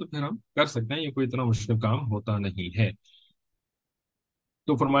بات ہو تو پھر ہم کر سکتے ہیں، یہ کوئی اتنا مشکل کام ہوتا نہیں ہے.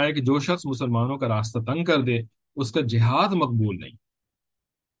 تو فرمایا کہ جو شخص مسلمانوں کا راستہ تنگ کر دے اس کا جہاد مقبول نہیں.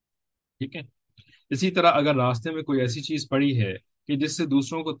 ٹھیک ہے. اسی طرح اگر راستے میں کوئی ایسی چیز پڑی ہے کہ جس سے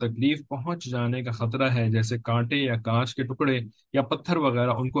دوسروں کو تکلیف پہنچ جانے کا خطرہ ہے، جیسے کانٹے یا کانچ کے ٹکڑے یا پتھر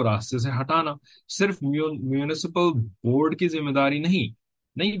وغیرہ، ان کو راستے سے ہٹانا صرف میونسپل بورڈ کی ذمہ داری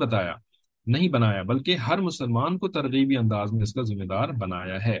نہیں بنایا بلکہ ہر مسلمان کو ترغیبی انداز میں اس کا ذمہ دار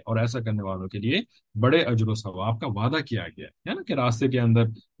بنایا ہے، اور ایسا کرنے والوں کے لیے بڑے اجر و ثواب کا وعدہ کیا گیا ہے نا، کہ راستے کے اندر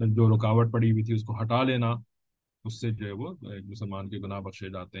جو رکاوٹ پڑی ہوئی تھی اس کو ہٹا لینا، اس سے جو ہے وہ ایک مسلمان کے گناہ بخشے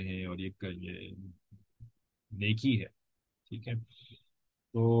جاتے ہیں، اور یہ نیکی ہے. ٹھیک ہے.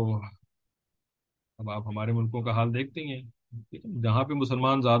 تو اب آپ ہمارے ملکوں کا حال دیکھتے ہی ہیں. ٹھیک ہے. جہاں پہ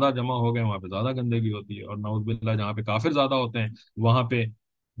مسلمان زیادہ جمع ہو گئے وہاں پہ زیادہ گندگی ہوتی ہے، اور نعوذ باللہ جہاں پہ کافر زیادہ ہوتے ہیں وہاں پہ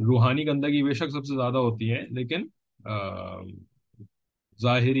روحانی گندگی بے شک سب سے زیادہ ہوتی ہے، لیکن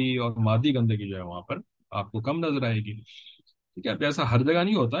ظاہری اور مادی گندگی جو ہے وہاں پر آپ کو کم نظر آئے گی. ٹھیک ہے. اب ایسا ہر جگہ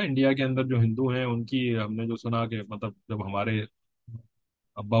نہیں ہوتا. انڈیا کے اندر جو ہندو ہیں ان کی ہم نے جو سنا کہ مطلب جب ہمارے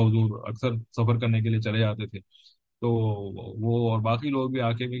ابا حضور اکثر سفر کرنے کے لیے چلے جاتے تھے تو وہ اور باقی لوگ بھی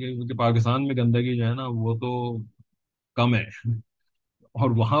آ کے بھی، کیونکہ پاکستان میں گندگی جو ہے نا وہ تو کم ہے، اور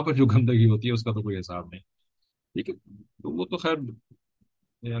وہاں پر جو گندگی ہوتی ہے اس کا تو کوئی حساب نہیں. ٹھیک ہے. تو وہ تو خیر،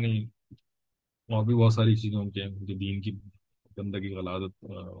 یعنی اور بھی بہت ساری چیزیں ان کے دین کی گندگی غلاظت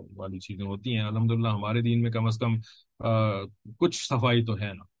والی چیزیں ہوتی ہیں. الحمدللہ ہمارے دین میں کم از کم کچھ صفائی تو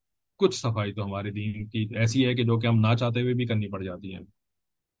ہے نا. کچھ صفائی تو ہمارے دین کی ایسی ہے کہ جو کہ ہم نہ چاہتے ہوئے بھی کرنی پڑ جاتی ہے.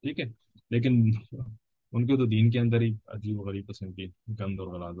 ٹھیک ہے. لیکن ان کے تو دین کے اندر ہی عجیب و غریب قسم کی گند اور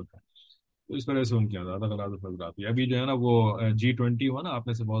غلاظت ہے. تو اس وجہ سے ان کی زیادہ غلاظت نظر آتی ہے. ابھی جو ہے نا وہ G20 ہوا نا، آپ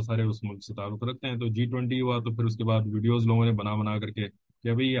میں سے بہت سارے اس ملک سے تعلق رکھتے ہیں، تو G20 ہوا تو پھر اس کے بعد ویڈیوز لوگوں نے بنا بنا کر کے کہ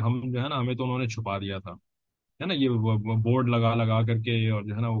ابھی ہم جو ہے نا ہمیں تو انہوں نے چھپا دیا تھا، ہے نا، یہ بورڈ لگا لگا کر کے اور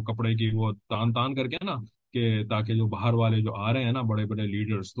جو ہے نا وہ کپڑے کی وہ تان تان کر کے نا، کہ تاکہ جو باہر والے جو آ رہے ہیں نا بڑے بڑے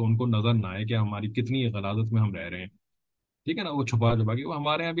لیڈرز، تو ان کو نظر نہ آئے کہ ہماری کتنی غلاظت میں ہم رہ رہے ہیں. ٹھیک ہے نا، وہ چھپا چھپا کے، وہ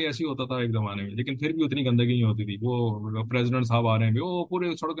ہمارے یہاں بھی ایسے ہی ہوتا تھا ایک زمانے میں، لیکن پھر بھی اتنی گندگی نہیں ہوتی تھی. وہ پریزیڈنٹ صاحب آ رہے ہیں بھی، وہ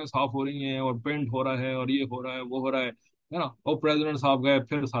پورے سڑکیں صاف ہو رہی ہیں اور پینٹ ہو رہا ہے اور یہ ہو رہا ہے وہ ہو رہا ہے نا، اور پریزیڈنٹ صاحب گئے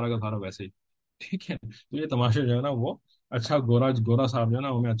پھر سارا کا سارا ویسے ہی. ٹھیک ہے. تو یہ تماشے جو ہے نا وہ اچھا گورا گورا صاحب جو ہے نا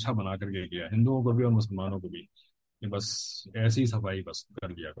انہیں اچھا بنا کر کے کیا ہندوؤں کو بھی اور مسلمانوں کو بھی، کہ بس ایسی صفائی بس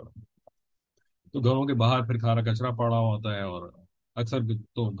کر دیا کرو. تو گھروں کے باہر پھر سارا کچرا پڑا ہوا ہوتا ہے، اور اکثر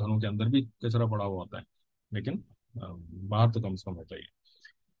تو گھروں کے اندر بھی کچرا پڑا ہوا ہوتا ہے، لیکن باہر تو کم سے کم ہوتا ہی ہے.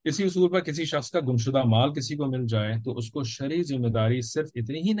 اسی اصول پر کسی شخص کا گمشدہ مال کسی کو مل جائے تو اس کو شرعی ذمہ داری صرف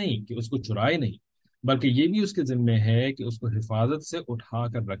اتنی ہی نہیں کہ اس کو چرائے نہیں، بلکہ یہ بھی اس کے ذمہ ہے کہ اس کو حفاظت سے اٹھا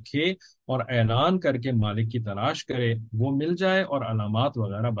کر رکھے اور اعلان کر کے مالک کی تلاش کرے، وہ مل جائے اور علامات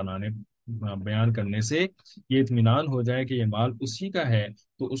وغیرہ بیان کرنے سے یہ اطمینان ہو جائے کہ یہ مال اسی کا ہے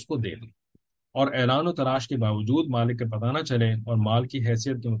تو اس کو دے دے، اور اعلان و تلاش کے باوجود مالک کا پتہ نہ چلے اور مال کی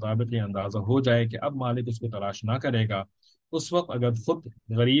حیثیت کے مطابق یہ اندازہ ہو جائے کہ اب مالک اس کو تلاش نہ کرے گا، اس وقت اگر خود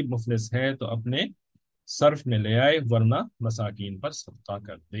غریب مفلس ہے تو اپنے صرف میں لے آئے، ورنہ مساکین پر صدقہ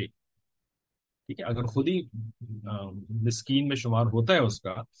کر دے. ٹھیک ہے. اگر خود ہی مسکین میں شمار ہوتا ہے اس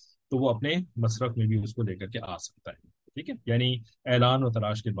کا، تو وہ اپنے مصرف میں بھی اس کو لے کر کے آ سکتا ہے. ٹھیک ہے. یعنی اعلان و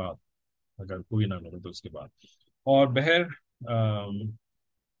تلاش کے بعد، اگر کوئی نہ ملے تو اس کے بعد. اور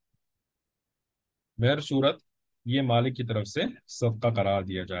بہر صورت یہ مالک کی طرف سے صدقہ قرار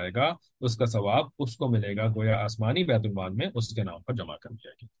دیا جائے گا، اس کا ثواب اس کو ملے گا، گویا آسمانی بیت المال میں اس کے نام پر جمع کر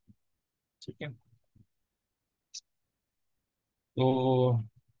دیا گیا. ٹھیک ہے. تو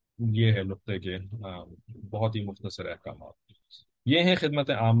یہ ہے نقطے کے بہت ہی مختصر احکامات. یہ ہیں خدمت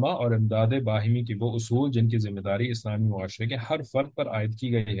عامہ اور امداد باہمی کی وہ اصول جن کی ذمہ داری اسلامی معاشرے کے ہر فرد پر عائد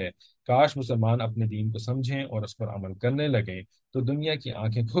کی گئی ہے. کاش مسلمان اپنے دین کو سمجھیں اور اس پر عمل کرنے لگیں تو دنیا کی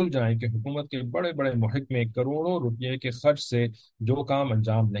آنکھیں کھل جائیں کہ حکومت کے بڑے بڑے محق میں کروڑوں روپے کے خرچ سے جو کام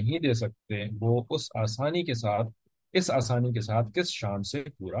انجام نہیں دے سکتے وہ اس آسانی کے ساتھ کس شان سے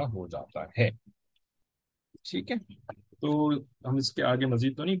پورا ہو جاتا ہے. ٹھیک ہے. تو ہم اس کے آگے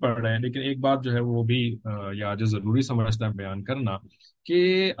مزید تو نہیں پڑھ رہے ہیں، لیکن ایک بات جو ہے وہ بھی یہ آج ضروری سمجھتا ہے بیان کرنا،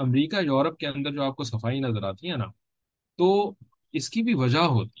 کہ امریکہ یورپ کے اندر جو آپ کو صفائی نظر آتی ہے نا، تو اس کی بھی وجہ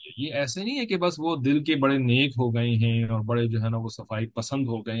ہوتی ہے. یہ ایسے نہیں ہے کہ بس وہ دل کے بڑے نیک ہو گئے ہیں اور بڑے جو ہے نا وہ صفائی پسند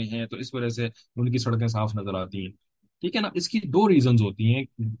ہو گئے ہیں تو اس وجہ سے ان کی سڑکیں صاف نظر آتی ہیں. ٹھیک ہے نا. اس کی دو ریزنز ہوتی ہیں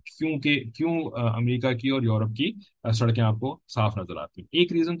کیوں امریکہ کی اور یورپ کی سڑکیں آپ کو صاف نظر آتی ہیں.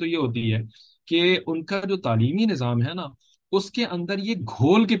 ایک ریزن تو یہ ہوتی ہے کہ ان کا جو تعلیمی نظام ہے نا، اس کے اندر یہ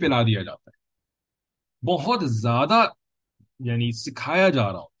گھول کے پلا دیا جاتا ہے، بہت زیادہ یعنی سکھایا جا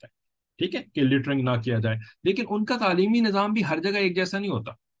رہا ہوتا ہے. ٹھیک ہے. کہ لٹرنگ نہ کیا جائے، لیکن ان کا تعلیمی نظام بھی ہر جگہ ایک جیسا نہیں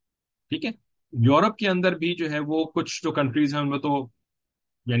ہوتا. ٹھیک ہے. یورپ کے اندر بھی جو ہے وہ کچھ جو کنٹریز ہیں ان میں تو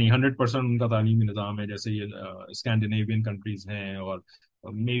یعنی 100% ان کا تعلیمی نظام ہے، جیسے یہ اسکینڈینیوین کنٹریز ہیں، اور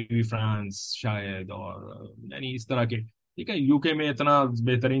مے بی فرانس شاید، اور یعنی اس طرح کے. ٹھیک ہے. UK میں اتنا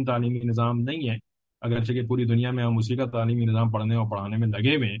بہترین تعلیمی نظام نہیں ہے، اگرچہ کہ پوری دنیا میں ہم اسی کا تعلیمی نظام پڑھنے اور پڑھانے میں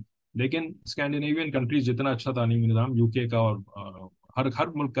لگے ہوئے ہیں، لیکن اسکینڈینیوین کنٹریز جتنا اچھا تعلیمی نظام UK کا اور ہر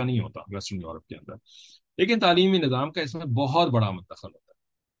ملک کا نہیں ہوتا ویسٹرن یورپ کے اندر. لیکن تعلیمی نظام کا اس میں بہت بڑا مدخل ہوتا ہے.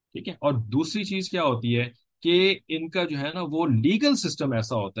 ٹھیک ہے. اور دوسری چیز کیا ہوتی ہے کہ ان کا جو ہے نا وہ لیگل سسٹم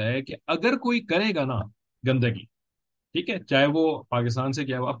ایسا ہوتا ہے کہ اگر کوئی کرے گا نا گندگی، ٹھیک ہے، چاہے وہ پاکستان سے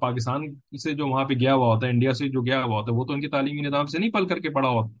گیا ہوا، پاکستان سے جو وہاں پہ گیا ہوا ہوتا ہے، انڈیا سے جو گیا ہوا ہوتا ہے، وہ تو ان کے تعلیمی نظام سے نہیں پل کر کے بڑا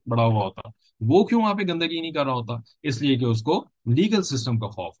ہوا ہوتا. وہ کیوں وہاں پہ گندگی نہیں کر رہا ہوتا؟ اس لیے کہ اس کو لیگل سسٹم کا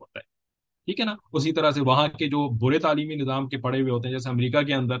خوف ہوتا ہے. ٹھیک ہے نا. اسی طرح سے وہاں کے جو برے تعلیمی نظام کے پڑھے ہوئے ہوتے ہیں، جیسے امریکہ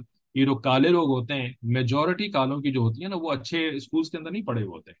کے اندر یہ جو کالے لوگ ہوتے ہیں، میجورٹی کالوں کی جو ہوتی ہے نا وہ اچھے اسکولس کے اندر نہیں پڑھے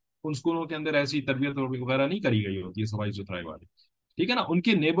ہوئے ہوتے. ان اسکولوں کے اندر ایسی تربیت وغیرہ نہیں کری گئی ہوتی ہے صفائی ستھرائی والی. ٹھیک ہے نا. ان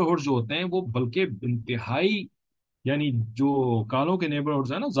کے نیبرہڈ جو ہوتے ہیں وہ بلکہ انتہائی، یعنی جو کالوں کے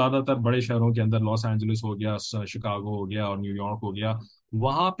نیبرہڈز ہیں نا زیادہ تر بڑے شہروں کے اندر، لاس اینجلس ہو گیا، شکاگو ہو گیا اور نیو یارک ہو گیا،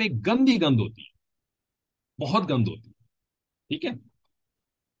 وہاں پہ گندی گند ہوتی ہے. بہت گند ہوتی ہے، ٹھیک ہے؟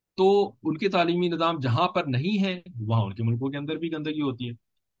 تو ان کے تعلیمی نظام جہاں پر نہیں ہے وہاں ان کے ملکوں کے اندر بھی گندگی ہوتی ہے،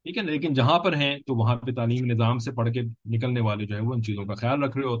 ٹھیک ہے، لیکن جہاں پر ہیں تو وہاں پہ تعلیمی نظام سے پڑھ کے نکلنے والے جو ہے وہ ان چیزوں کا خیال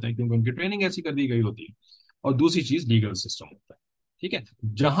رکھ رہے ہوتے ہیں کیونکہ ان کی ٹریننگ ایسی کر دی گئی ہوتی ہے۔ اور دوسری چیز لیگل سسٹم ہوتا ہے، ٹھیک ہے؟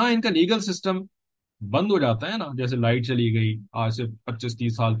 جہاں ان کا لیگل سسٹم بند ہو جاتا ہے نا، جیسے لائٹ چلی گئی آج سے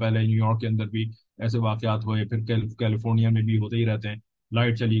 25-30 سال پہلے نیو یارک کے اندر بھی ایسے واقعات ہوئے، پھر کیلیفورنیا میں بھی ہوتے ہی رہتے ہیں،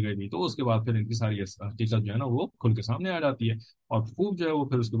 لائٹ چلی گئی بھی تو اس کے بعد پھر ان کی ساری حقیقت جو ہے نا وہ کھل کے سامنے آ جاتی ہے، اور خوب جو ہے وہ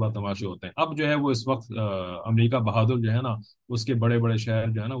پھر اس کے بعد تماشے ہوتے ہیں۔ اب جو ہے وہ اس وقت امریکہ بہادر جو ہے نا، اس کے بڑے بڑے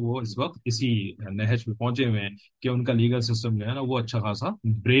شہر جو ہے نا وہ اس وقت اسی نہج پہ پہنچے ہوئے ہیں کہ ان کا لیگل سسٹم جو ہے نا وہ اچھا خاصا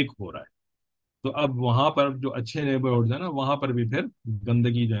بریک ہو رہا ہے۔ تو اب وہاں پر جو اچھے نیبرہڈ ہیں نا وہاں پر بھی پھر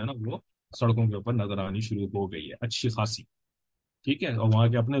گندگی جو ہے نا وہ سڑکوں کے اوپر نظر آنی شروع ہو گئی ہے اچھی خاصی، ٹھیک ہے؟ اور وہاں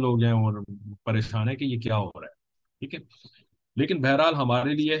کے اپنے لوگ جو ہیں اور پریشان ہے کہ یہ کیا ہو رہا ہے، ٹھیک ہے؟ لیکن بہرحال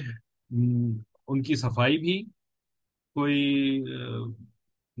ہمارے لیے ان کی صفائی بھی کوئی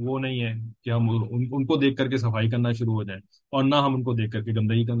وہ نہیں ہے کہ ہم ان کو دیکھ کر کے صفائی کرنا شروع ہو جائیں، اور نہ ہم ان کو دیکھ کر کے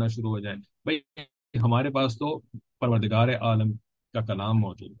گندگی کرنا شروع ہو جائیں۔ بھائی ہمارے پاس تو پروردگار عالم کا کلام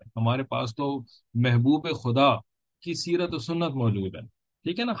موجود ہے، ہمارے پاس تو محبوب خدا کی سیرت و سنت موجود ہے،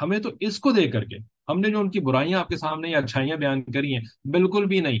 ٹھیک ہے نا؟ ہمیں تو اس کو دیکھ کر کے، ہم نے جو ان کی برائیاں آپ کے سامنے یا اچھائیاں بیان کری ہیں، بالکل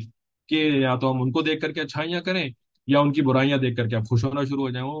بھی نہیں کہ یا تو ہم ان کو دیکھ کر کے اچھائیاں کریں یا ان کی برائیاں دیکھ کر کے آپ خوش ہونا شروع ہو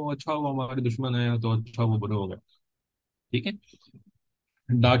جائیں، وہ اچھا وہ ہمارے دشمن ہیں تو اچھا وہ برے ہو گئے، ٹھیک ہے؟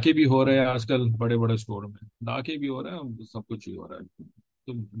 ڈاکے بھی ہو رہے ہیں آج کل بڑے بڑے اسٹور میں، ڈاکے بھی ہو رہے ہیں، سب کچھ ہی ہو رہا ہے۔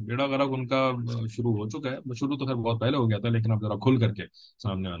 تو بیڑا غرق ان کا شروع ہو چکا ہے، شروع تو خیر بہت پہلے ہو گیا تھا لیکن اب ذرا کھل کر کے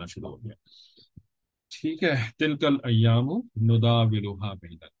سامنے آنا شروع ہو گیا، ٹھیک ہے؟ تلکل ایام نداولها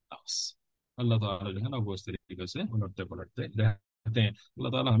بین الناس، اللہ تعالیٰ جو ہے نا وہ اس طریقے سے الٹتے پلٹتے رہتے ہیں۔ اللہ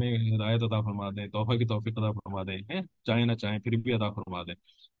تعالیٰ ہمیں ہدایت عطا فرما دیں، توفیق کی توفیق عطا فرما دیں، ہیں چاہے نہ چاہیں پھر بھی عطا فرما دیں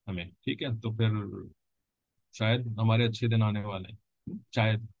ہمیں، ٹھیک ہے؟ تو پھر شاید ہمارے اچھے دن آنے والے ہیں،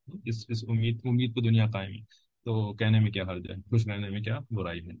 شاید اس امید پہ دنیا قائم ہے، تو کہنے میں کیا حرج ہے، خوش رہنے میں کیا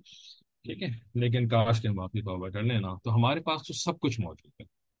برائی ہے، ٹھیک ہے؟ لیکن کاش کے ہم واقعی توبہ کر لیں نا تو ہمارے پاس تو سب کچھ موجود ہے،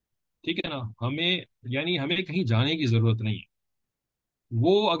 ٹھیک ہے نا؟ ہمیں یعنی ہمیں کہیں جانے کی ضرورت نہیں ہے،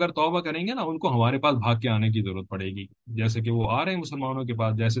 وہ اگر توبہ کریں گے نا ان کو ہمارے پاس بھاگ کے آنے کی ضرورت پڑے گی، جیسے کہ وہ آ رہے ہیں مسلمانوں کے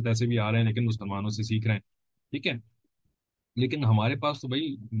پاس جیسے تیسے بھی آ رہے ہیں لیکن مسلمانوں سے سیکھ رہے ہیں، ٹھیک ہے؟ لیکن ہمارے پاس تو بھائی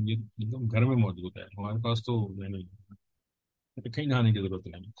یہ ایک دم گھر میں موجود ہے، ہمارے پاس تو یعنی کہیں جانے کی ضرورت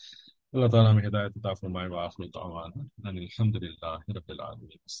نہیں۔ اللہ تعالیٰ ہمیں ہدایت عطا فرمائے، وآخر دعوانا ان الحمد للہ رب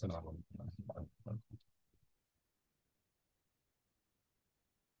العالمین، السلام علیکم۔